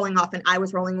he was rolling off and I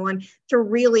was rolling on, to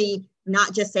really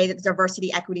not just say that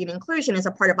diversity, equity, and inclusion is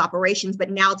a part of operations, but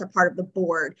now it's a part of the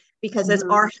board, because those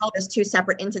are held as two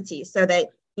separate entities, so that,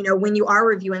 you know, when you are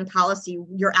reviewing policy,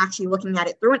 you're actually looking at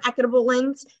it through an equitable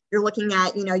lens. You're looking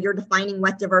at, you know, you're defining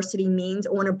what diversity means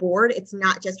on a board. It's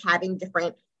not just having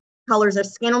different colors of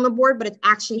skin on the board, but it's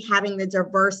actually having the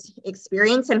diverse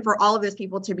experience, and for all of those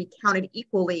people to be counted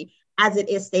equally as it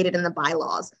is stated in the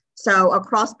bylaws. So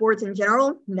across boards in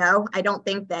general, no, I don't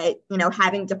think that, you know,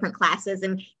 having different classes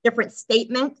and different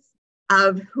statements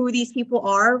of who these people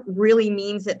are really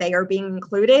means that they are being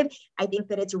included. I think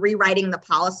that it's rewriting the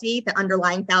policy, the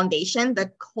underlying foundation,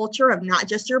 the culture of not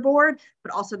just your board,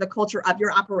 but also the culture of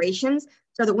your operations,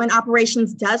 so that when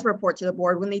operations does report to the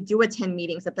board, when they do attend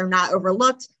meetings, that they're not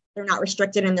overlooked, they're not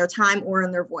restricted in their time or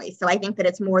in their voice. So I think that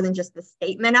it's more than just the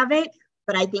statement of it,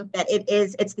 but I think that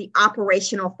it's the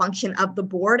operational function of the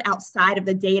board outside of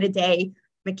the day-to-day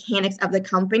mechanics of the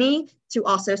company to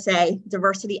also say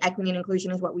diversity, equity, and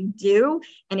inclusion is what we do.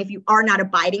 And if you are not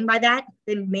abiding by that,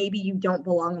 then maybe you don't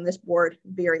belong on this board.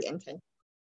 Very intentional.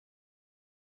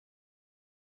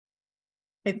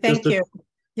 Okay, thank you.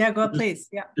 Yeah, go ahead, please.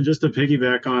 Yeah. And just to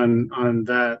piggyback on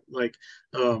that, like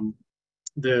the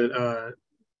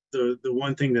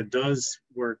one thing that does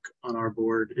work on our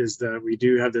board is that we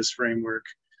do have this framework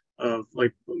of,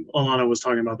 like Alana was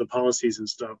talking about, the policies and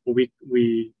stuff. But we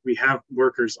have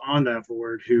workers on that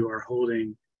board who are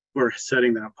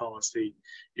setting that policy,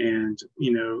 and,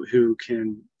 you know, who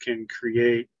can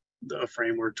create a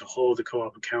framework to hold the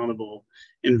co-op accountable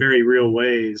in very real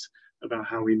ways about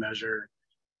how we measure,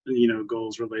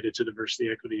 goals related to diversity,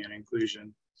 equity, and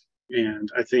inclusion.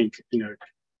 And I think,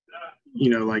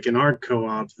 like in our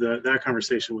co-op, that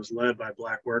conversation was led by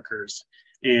Black workers.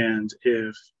 And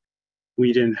if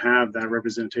we didn't have that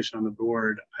representation on the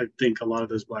board, I think a lot of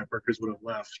those Black workers would have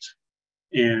left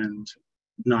and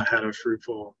not had a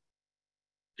fruitful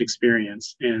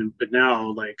experience. But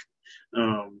now, like,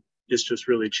 it's just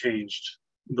really changed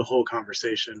the whole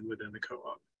conversation within the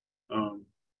co-op.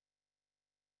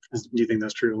 Do you think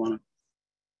that's true, Alana?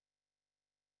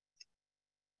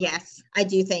 Yes, I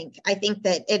do think. I think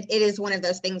that it is one of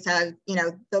those things of,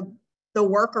 the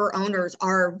worker owners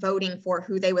are voting for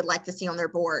who they would like to see on their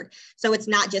board. So it's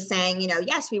not just saying,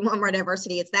 yes, we want more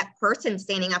diversity. It's that person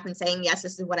standing up and saying, yes,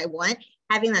 this is what I want,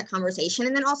 having that conversation,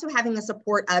 and then also having the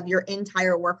support of your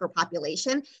entire worker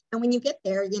population. And when you get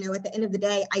there, at the end of the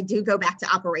day, I do go back to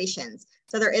operations.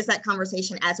 So there is that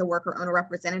conversation as a worker owner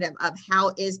representative of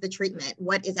how is the treatment,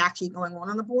 what is actually going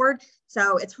on the board.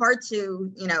 So it's hard to,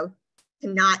 to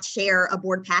not share a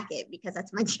board packet because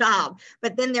that's my job.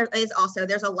 But then there's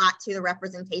a lot to the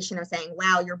representation of saying,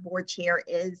 wow, your board chair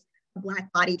is a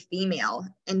Black-bodied female,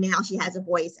 and now she has a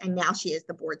voice, and now she is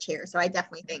the board chair. So I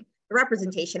definitely think the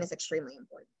representation is extremely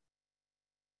important.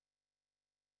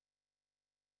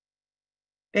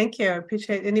 Thank you. I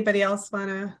appreciate it. Anybody else want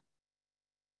to?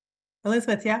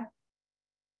 Elizabeth, yeah?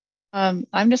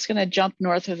 I'm just going to jump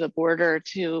north of the border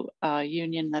to a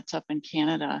union that's up in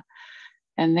Canada.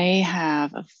 And they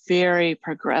have a very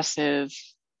progressive,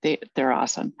 they're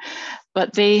awesome,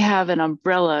 but they have an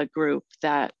umbrella group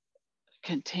that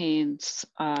contains,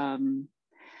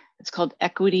 it's called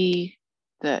equity,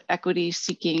 the equity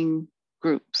seeking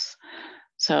groups.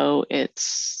 So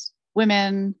it's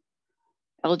women,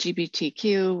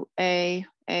 LGBTQA,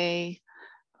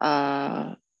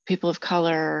 people of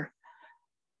color,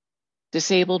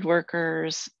 disabled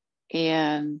workers,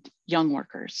 and young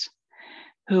workers,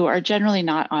 who are generally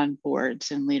not on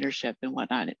boards and leadership and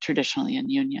whatnot, traditionally in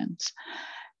unions.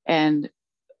 And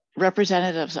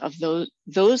representatives of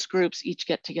those groups each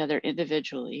get together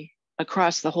individually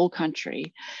across the whole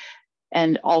country.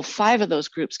 And all 5 of those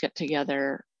groups get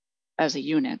together as a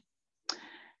unit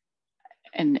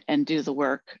and do the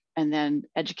work. And then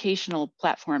educational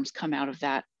platforms come out of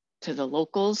that to the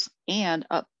locals and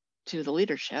up to the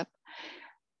leadership.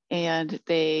 And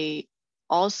they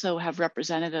also have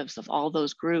representatives of all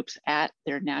those groups at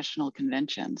their national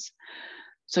conventions.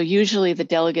 So usually the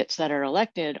delegates that are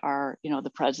elected are,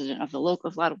 the president of the local,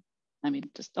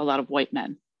 just a lot of white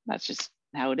men. That's just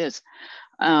how it is.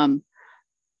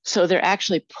 So they're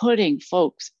actually putting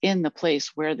folks in the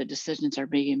place where the decisions are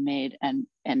being made, and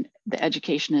the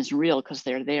education is real because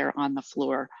they're there on the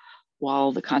floor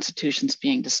while the Constitution's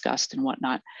being discussed and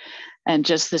whatnot. And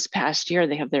just this past year,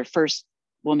 they have their first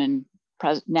woman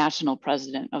national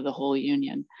president of the whole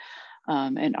union.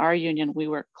 And our union, we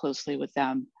work closely with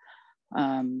them.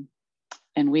 And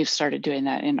we've started doing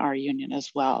that in our union as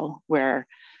well, where,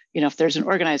 if there's an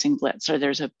organizing blitz or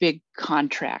there's a big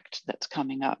contract that's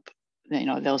coming up,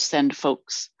 they'll send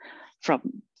folks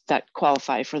from that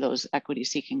qualify for those equity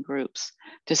seeking groups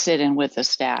to sit in with the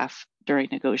staff during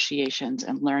negotiations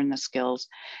and learn the skills.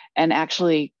 And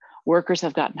actually workers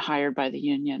have gotten hired by the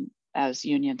union as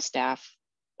union staff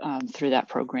through that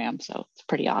program. So it's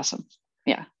pretty awesome.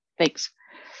 Yeah, thanks.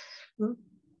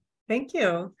 Thank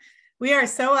you. We are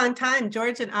so on time.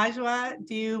 George and Ajwa,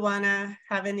 do you want to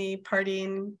have any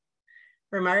parting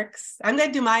remarks? I'm going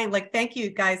to do mine. Thank you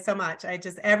guys so much.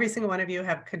 Every single one of you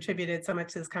have contributed so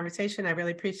much to this conversation. I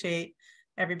really appreciate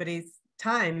everybody's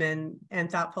time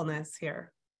and thoughtfulness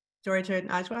here. George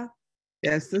and Ajwa?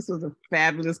 Yes, this was a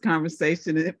fabulous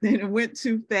conversation, and it went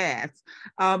too fast.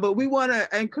 But we want to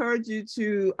encourage you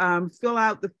to fill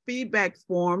out the feedback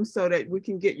form so that we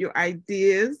can get your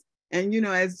ideas. And,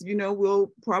 as you know,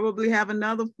 we'll probably have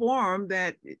another forum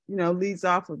that, leads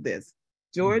off of this.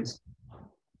 George?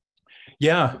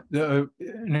 Yeah, an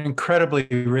incredibly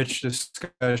rich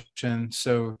discussion.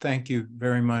 So thank you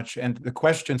very much. And the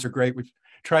questions are great. We've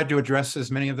tried to address as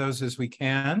many of those as we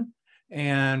can.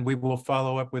 And we will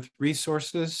follow up with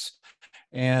resources.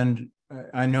 And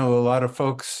I know a lot of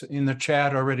folks in the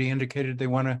chat already indicated they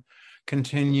want to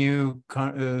continue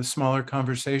smaller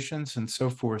conversations and so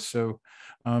forth. So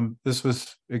this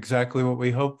was exactly what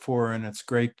we hoped for, and it's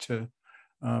great to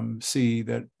see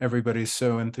that everybody's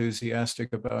so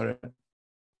enthusiastic about it.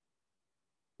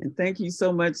 And thank you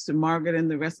so much to Margaret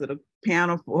and the rest of the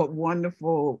panel for a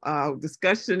wonderful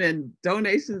discussion and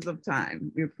donations of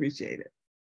time. We appreciate it.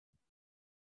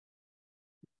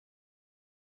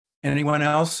 Anyone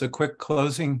else? A quick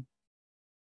closing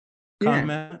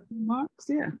comment? Remarks?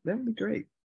 Yeah, that would be great.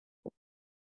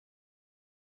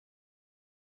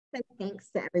 Thanks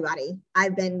to everybody.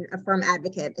 I've been a firm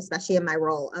advocate, especially in my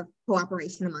role of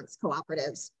cooperation amongst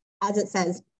cooperatives, as it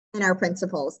says in our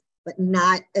principles, but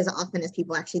not as often as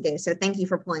people actually do. So thank you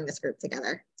for pulling this group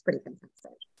together. It's pretty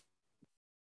fantastic.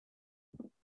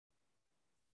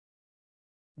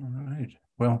 All right.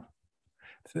 Well,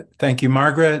 thank you,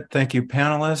 Margaret. Thank you,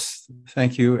 panelists.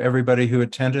 Thank you, everybody who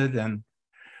attended, and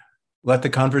let the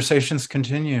conversations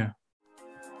continue.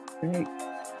 Great.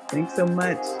 Thanks so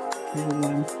much,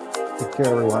 everyone. Take care,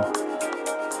 everyone.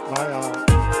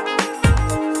 Bye.